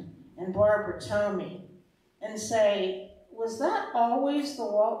Ammond and Barbara Tomey and say, "Was that always the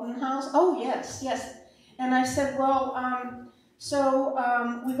Walton house?" "Oh, yes, yes." And I said, "Well,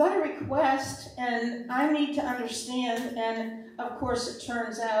 we got a request, and I need to understand." And of course, it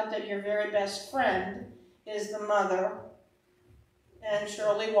turns out that your very best friend is the mother and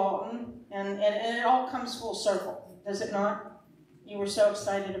Shirley Walton, and it all comes full circle, does it not? You were so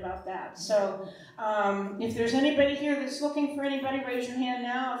excited about that. So if there's anybody here that's looking for anybody, raise your hand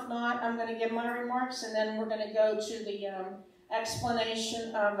now. If not, I'm going to give my remarks, and then we're going to go to the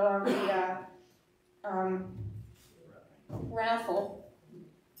explanation of the raffle.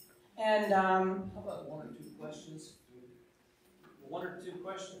 And how about one or two questions? One or two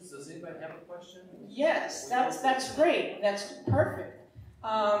questions? Does anybody have a question? Yes, that's great. That's perfect.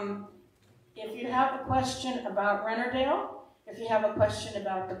 If you have a question about Rennerdale, if you have a question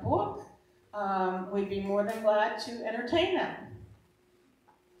about the book, we'd be more than glad to entertain that.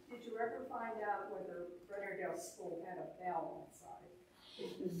 Did you ever find out whether Rennerdale School had a bell outside?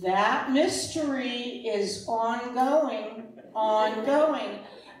 That mystery is ongoing.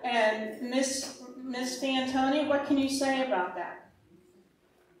 And Miss Fantoni, what can you say about that?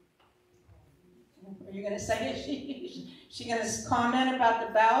 Are you going to say it? She going to comment about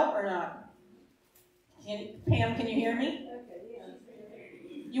the bell or not? Pam, can you hear me? Okay, yeah.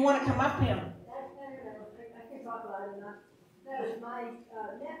 You want to come up, Pam? I can talk about it enough. No, my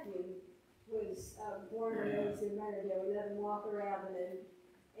nephew was born and raised in Rennerdale, 11 Walker Avenue,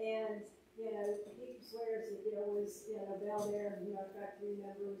 and he swears that there was a bell there, and I got to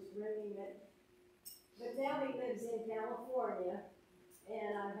remember ringing it. But now he lives in California,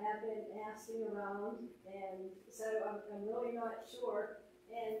 and I have been asking around, and so I'm really not sure.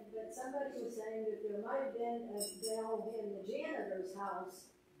 But somebody was saying that there might have been a bell in the janitor's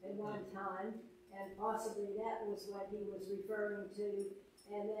house at one time, and possibly that was what he was referring to.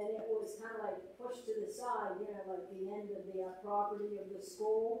 And then it was kind of like pushed to the side, like the end of the property of the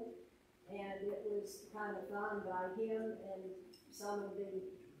school. And it was kind of found by him and some of the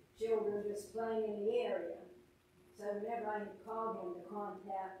children just playing in the area. So whenever I called him to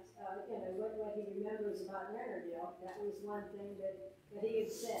contact, what he remembers about Rennerdale, that was one thing that he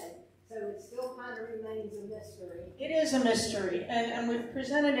had said. So it still kind of remains a mystery. It is a mystery, and we've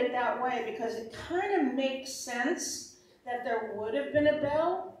presented it that way because it kind of makes sense that there would have been a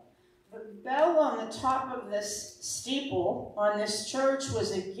bell. The bell on the top of this steeple on this church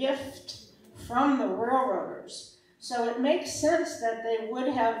was a gift from the railroaders. So it makes sense that they would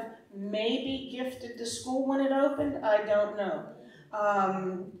have maybe gifted the school when it opened. I don't know.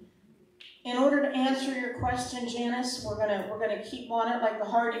 In order to answer your question, Janice, we're gonna keep on it like the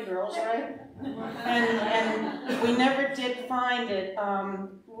Hardy Girls, right? And we never did find it.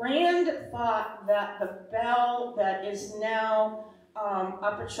 Rand thought that the bell that is now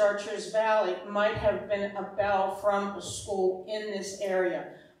up at Chartiers Valley might have been a bell from a school in this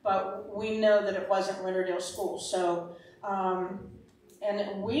area, but we know that it wasn't Rennerdale School. So,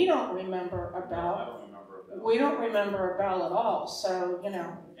 and we don't remember a bell. I don't remember a bell. We don't remember a bell at all. So,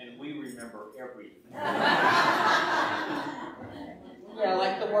 And we remember everything. Yeah,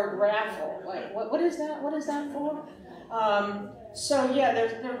 like the word raffle. Like what is that? What is that for? So yeah,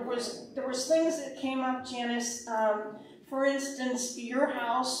 there was things that came up, Janice. For instance, your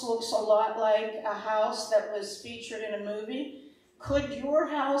house looks a lot like a house that was featured in a movie. Could your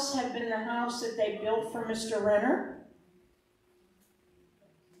house have been the house that they built for Mr. Renner?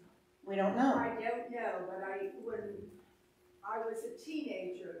 We don't know. I don't know, but when I was a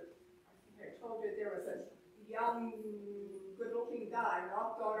teenager, I told you there was a young, good-looking guy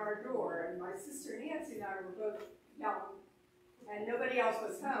knocked on our door, and my sister Nancy and I were both young, and nobody else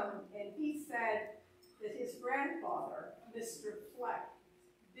was home, and he said that his grandfather, Mr. Fleck,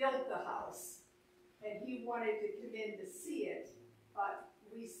 built the house, and he wanted to come in to see it, but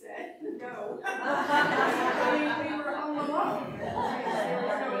we said no. we were home alone. There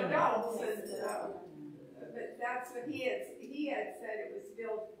were no adults, but that's what he had said. It was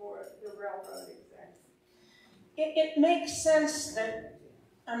built for the railroad execs. It makes sense that,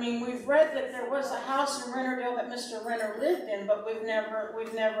 we've read that there was a house in Rennerdale that Mr. Renner lived in, but we've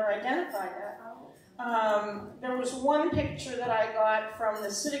never identified that. There was one picture that I got from the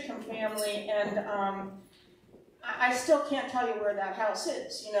Sidicum family, and I still can't tell you where that house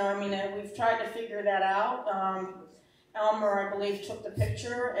is. We've tried to figure that out. Elmer, I believe, took the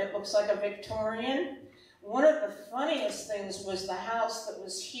picture. It looks like a Victorian. One of the funniest things was the house that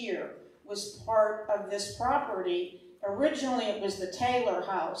was here was part of this property. Originally, it was the Taylor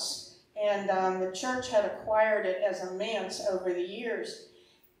house, and the church had acquired it as a manse over the years.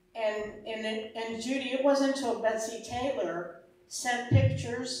 And Judy, it wasn't until Betsy Taylor sent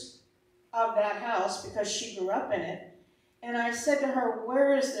pictures of that house because she grew up in it. And I said to her,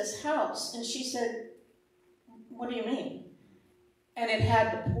 "Where is this house?" And she said, "What do you mean?" And it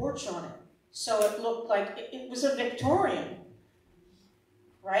had the porch on it. So it looked like it was a Victorian,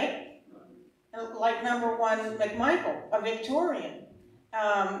 right? Like number 1 McMichael, a Victorian.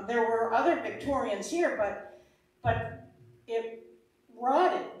 There were other Victorians here, but it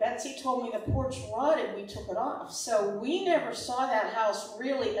rotted. Betsy told me the porch rotted, we took it off. So we never saw that house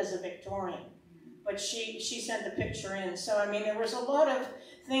really as a Victorian, but she sent the picture in. So I mean, there was a lot of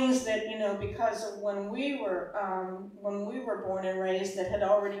things that, you know, because of when we were born and raised, that had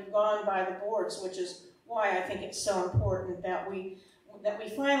already gone by the boards, which is why I think it's so important that we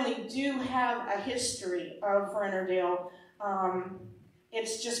finally do have a history of Rennerdale.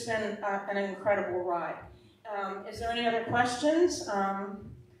 It's just been an incredible ride. Is there any other questions?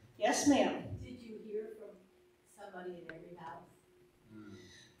 Yes, ma'am. Did you hear from somebody in every house?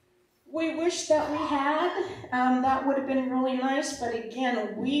 We wish that we had. That would have been really nice, but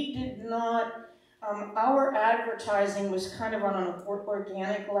again, we did not. Our advertising was kind of on an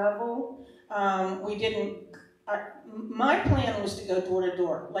organic level. We didn't. My plan was to go door to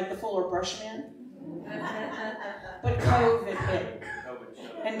door, like the Fuller Brush Man. But COVID hit.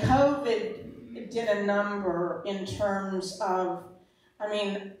 And COVID did a number in terms of, I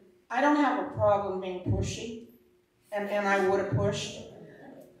mean, I don't have a problem being pushy, and I would have pushed,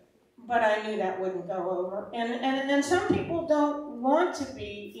 but I knew that wouldn't go over. And some people don't want to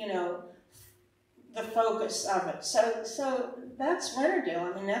be, you know, the focus of it. So that's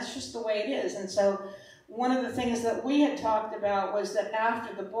Rennerdale. I mean, that's just the way it is. And so one of the things that we had talked about was that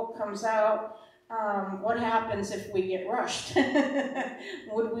after the book comes out, what happens if we get rushed?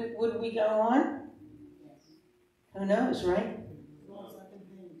 Would we go on? Who knows, right?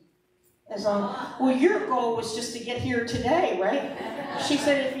 As long, well, your goal was just to get here today, right? She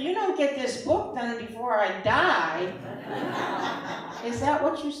said, if you don't get this book done before I die, is that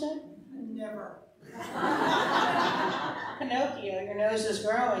what you said? Never. Pinocchio, your nose is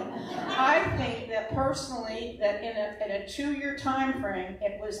growing. I think that personally, that in a 2-year time frame,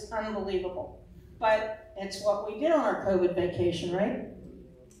 it was unbelievable. But it's what we did on our COVID vacation, right?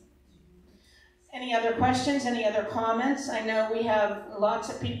 Any other questions? Any other comments? I know we have lots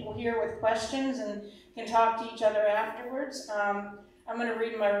of people here with questions and can talk to each other afterwards. I'm going to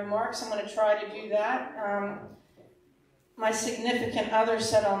read my remarks. I'm going to try to do that. My significant other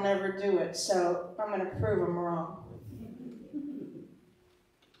said I'll never do it, so I'm going to prove him wrong.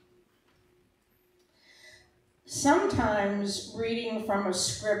 Sometimes reading from a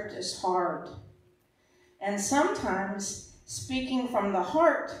script is hard, and sometimes speaking from the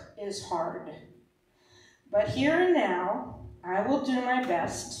heart is hard. But here and now, I will do my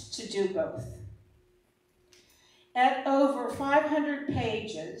best to do both. At over 500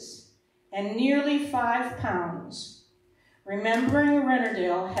 pages and nearly 5 pounds, remembering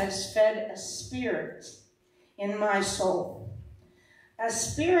Rennerdale has fed a spirit in my soul, a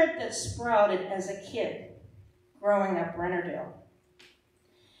spirit that sprouted as a kid growing up Rennerdale.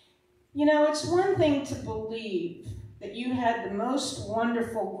 You know, it's one thing to believe that you had the most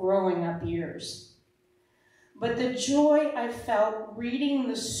wonderful growing up years, but the joy I felt reading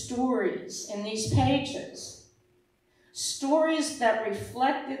the stories in these pages, stories that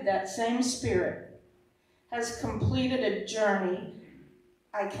reflected that same spirit, has completed a journey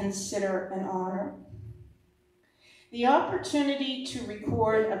I consider an honor. The opportunity to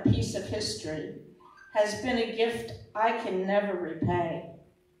record a piece of history has been a gift I can never repay.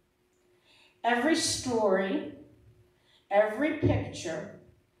 Every story, every picture,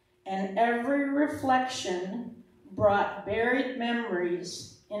 and every reflection brought buried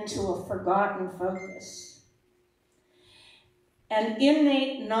memories into a forgotten focus. An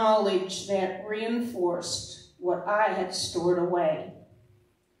innate knowledge that reinforced what I had stored away.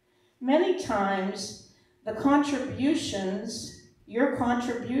 Many times, the contributions, your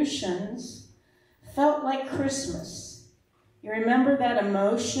contributions, felt like Christmas. You remember that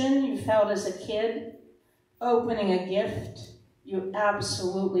emotion you felt as a kid, opening a gift you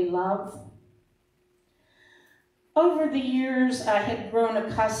absolutely love? Over the years, I had grown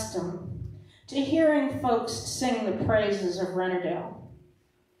accustomed to hearing folks sing the praises of Rennerdale.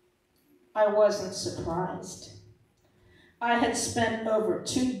 I wasn't surprised. I had spent over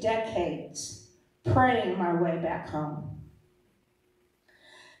 2 decades praying my way back home.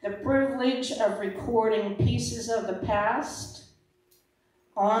 The privilege of recording pieces of the past,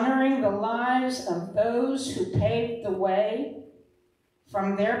 honoring the lives of those who paved the way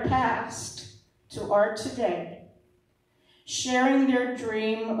from their past to our today, sharing their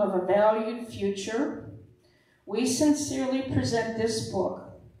dream of a valued future, we sincerely present this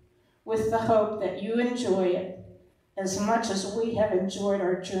book with the hope that you enjoy it as much as we have enjoyed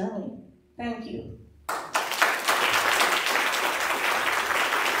our journey. Thank you.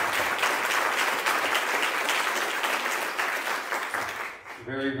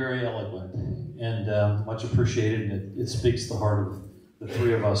 Very, very eloquent and much appreciated. And it speaks the heart the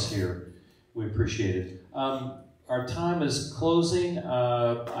three of us here. We appreciate it. Our time is closing.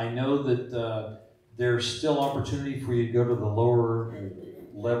 I know that there's still opportunity for you to go to the lower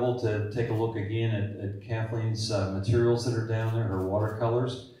level to take a look again at Kathleen's materials that are down there, her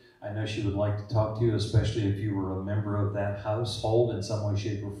watercolors. I know she would like to talk to you, especially if you were a member of that household in some way,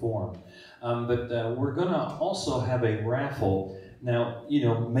 shape, or form. But we're going to also have a raffle. Now, you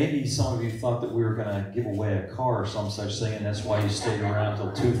know, maybe some of you thought that we were going to give away a car or some such thing, and that's why you stayed around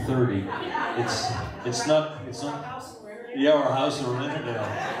till 2:30. It's not. Yeah, our house in Rennerdale.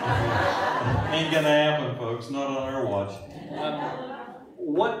 Ain't gonna happen, folks. Not on our watch.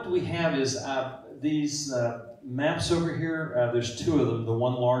 What we have is these maps over here. There's two of them. The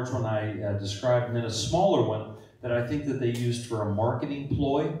one large one I described, and then a smaller one that I think that they used for a marketing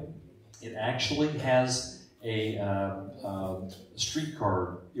ploy. It actually has a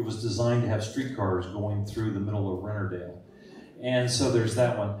streetcar. It was designed to have streetcars going through the middle of Rennerdale. And so there's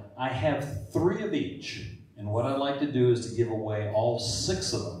that one. I have 3 of each. And what I'd like to do is to give away all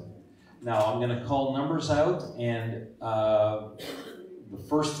 6 of them. Now, I'm going to call numbers out, and the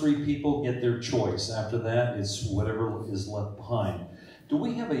first 3 people get their choice. After that, it's whatever is left behind. Do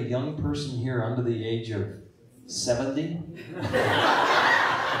we have a young person here under the age of 70?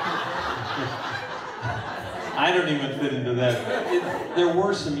 I don't even fit into that. There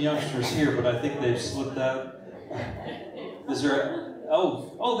were some youngsters here, but I think they've slipped out. Is there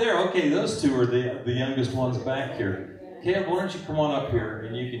oh, there, okay, those 2 are the youngest ones back here. Caleb, why don't you come on up here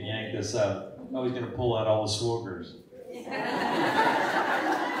and you can yank this out. Oh, he's going to pull out all the swoogers.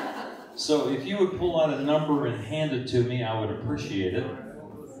 So if you would pull out a number and hand it to me, I would appreciate it.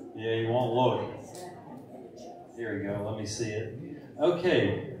 Yeah, you won't look. There we go, let me see it.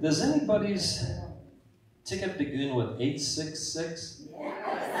 Okay, does anybody's ticket begin with 866?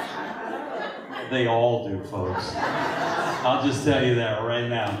 They all do, folks. I'll just tell you that right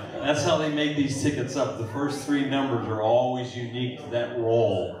now. That's how they make these tickets up. The first 3 numbers are always unique to that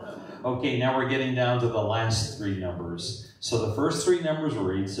roll. Okay, now we're getting down to the last 3 numbers. So the first 3 numbers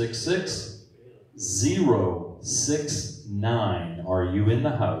were 866, 069. Are you in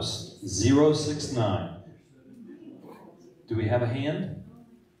the house? 069. Do we have a hand?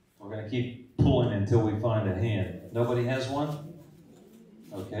 We're going to keep pulling until we find a hand. Nobody has one?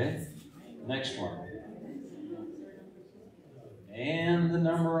 Okay. Next one. And the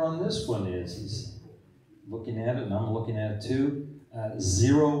number on this one is, he's looking at it and I'm looking at it too,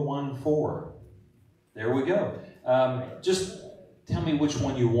 014. There we go. Just tell me which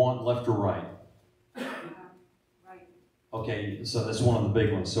one you want, left or right. Right. Okay, so that's one of the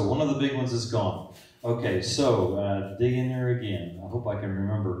big ones. So one of the big ones is gone. Okay, so dig in there again. I hope I can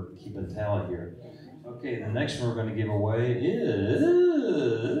remember keeping tally here. Okay, the next one we're going to give away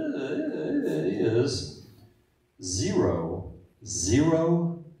is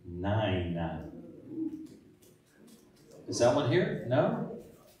 009. Is that one here? No?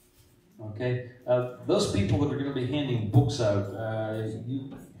 Okay. Those people that are going to be handing books out,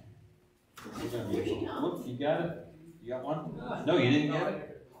 you got it? You got one? No, you didn't get it?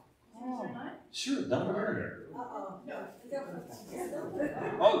 Oh, sure, dump it in there.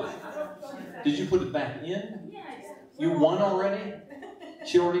 Oh, did you put it back in? You won already?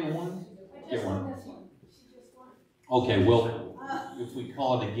 She already won? Get one. Okay, well, if we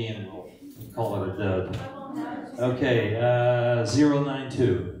call it again, we'll call it a dud. Okay,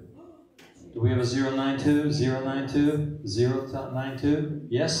 092. Do we have a 092? 092? 092?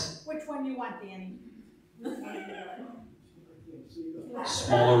 Yes? Which one do you want, Danny?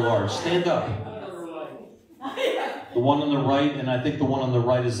 Small or large? Stand up. The one on the right, and I think the one on the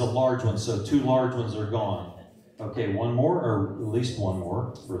right is the large one, so 2 large ones are gone. Okay, one more, or at least one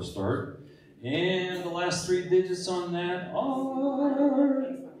more for a start. And the last 3 digits on that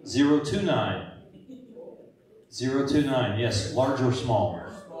are 029. 029, yes, large or small?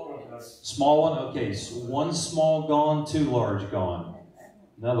 Small one, okay, so 1 small gone, 2 large gone.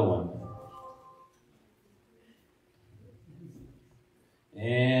 Another one.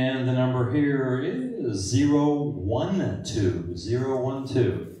 And the number here is 012.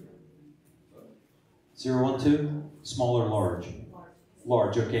 012. 012? Small or large?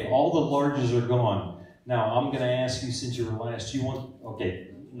 Large. Okay, all the larges are gone. Now, I'm going to ask you, since you were last, you want... Okay,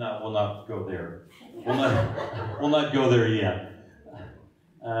 no, we'll not go there. We'll not go there yet.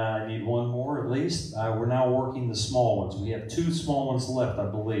 I need one more at least. We're now working the small ones. We have 2 small ones left, I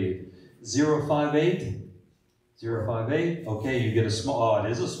believe. 058? 058? Okay, you get a small... Oh,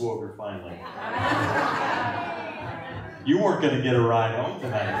 it is a swoger, finally. You weren't going to get a ride home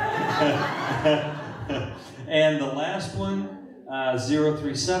tonight. And the last one,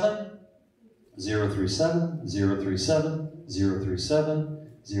 037, 037, 037, 037,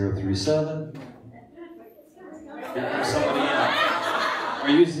 037. Somebody else. Are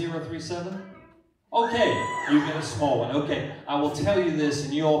you 037? Okay, you get a small one. Okay, I will tell you this,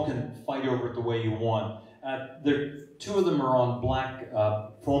 and you all can fight over it the way you want. Two of them are on black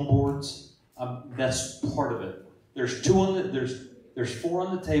foam boards. That's part of it. There's four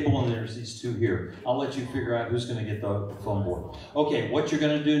on the table, and there's these two here. I'll let you figure out who's going to get the foam board. Okay, what you're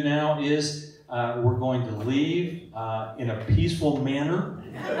going to do now is we're going to leave in a peaceful manner.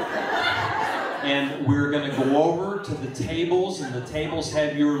 And we're going to go over to the tables, and the tables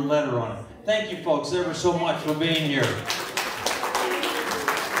have your letter on it. Thank you, folks, ever so much for being here.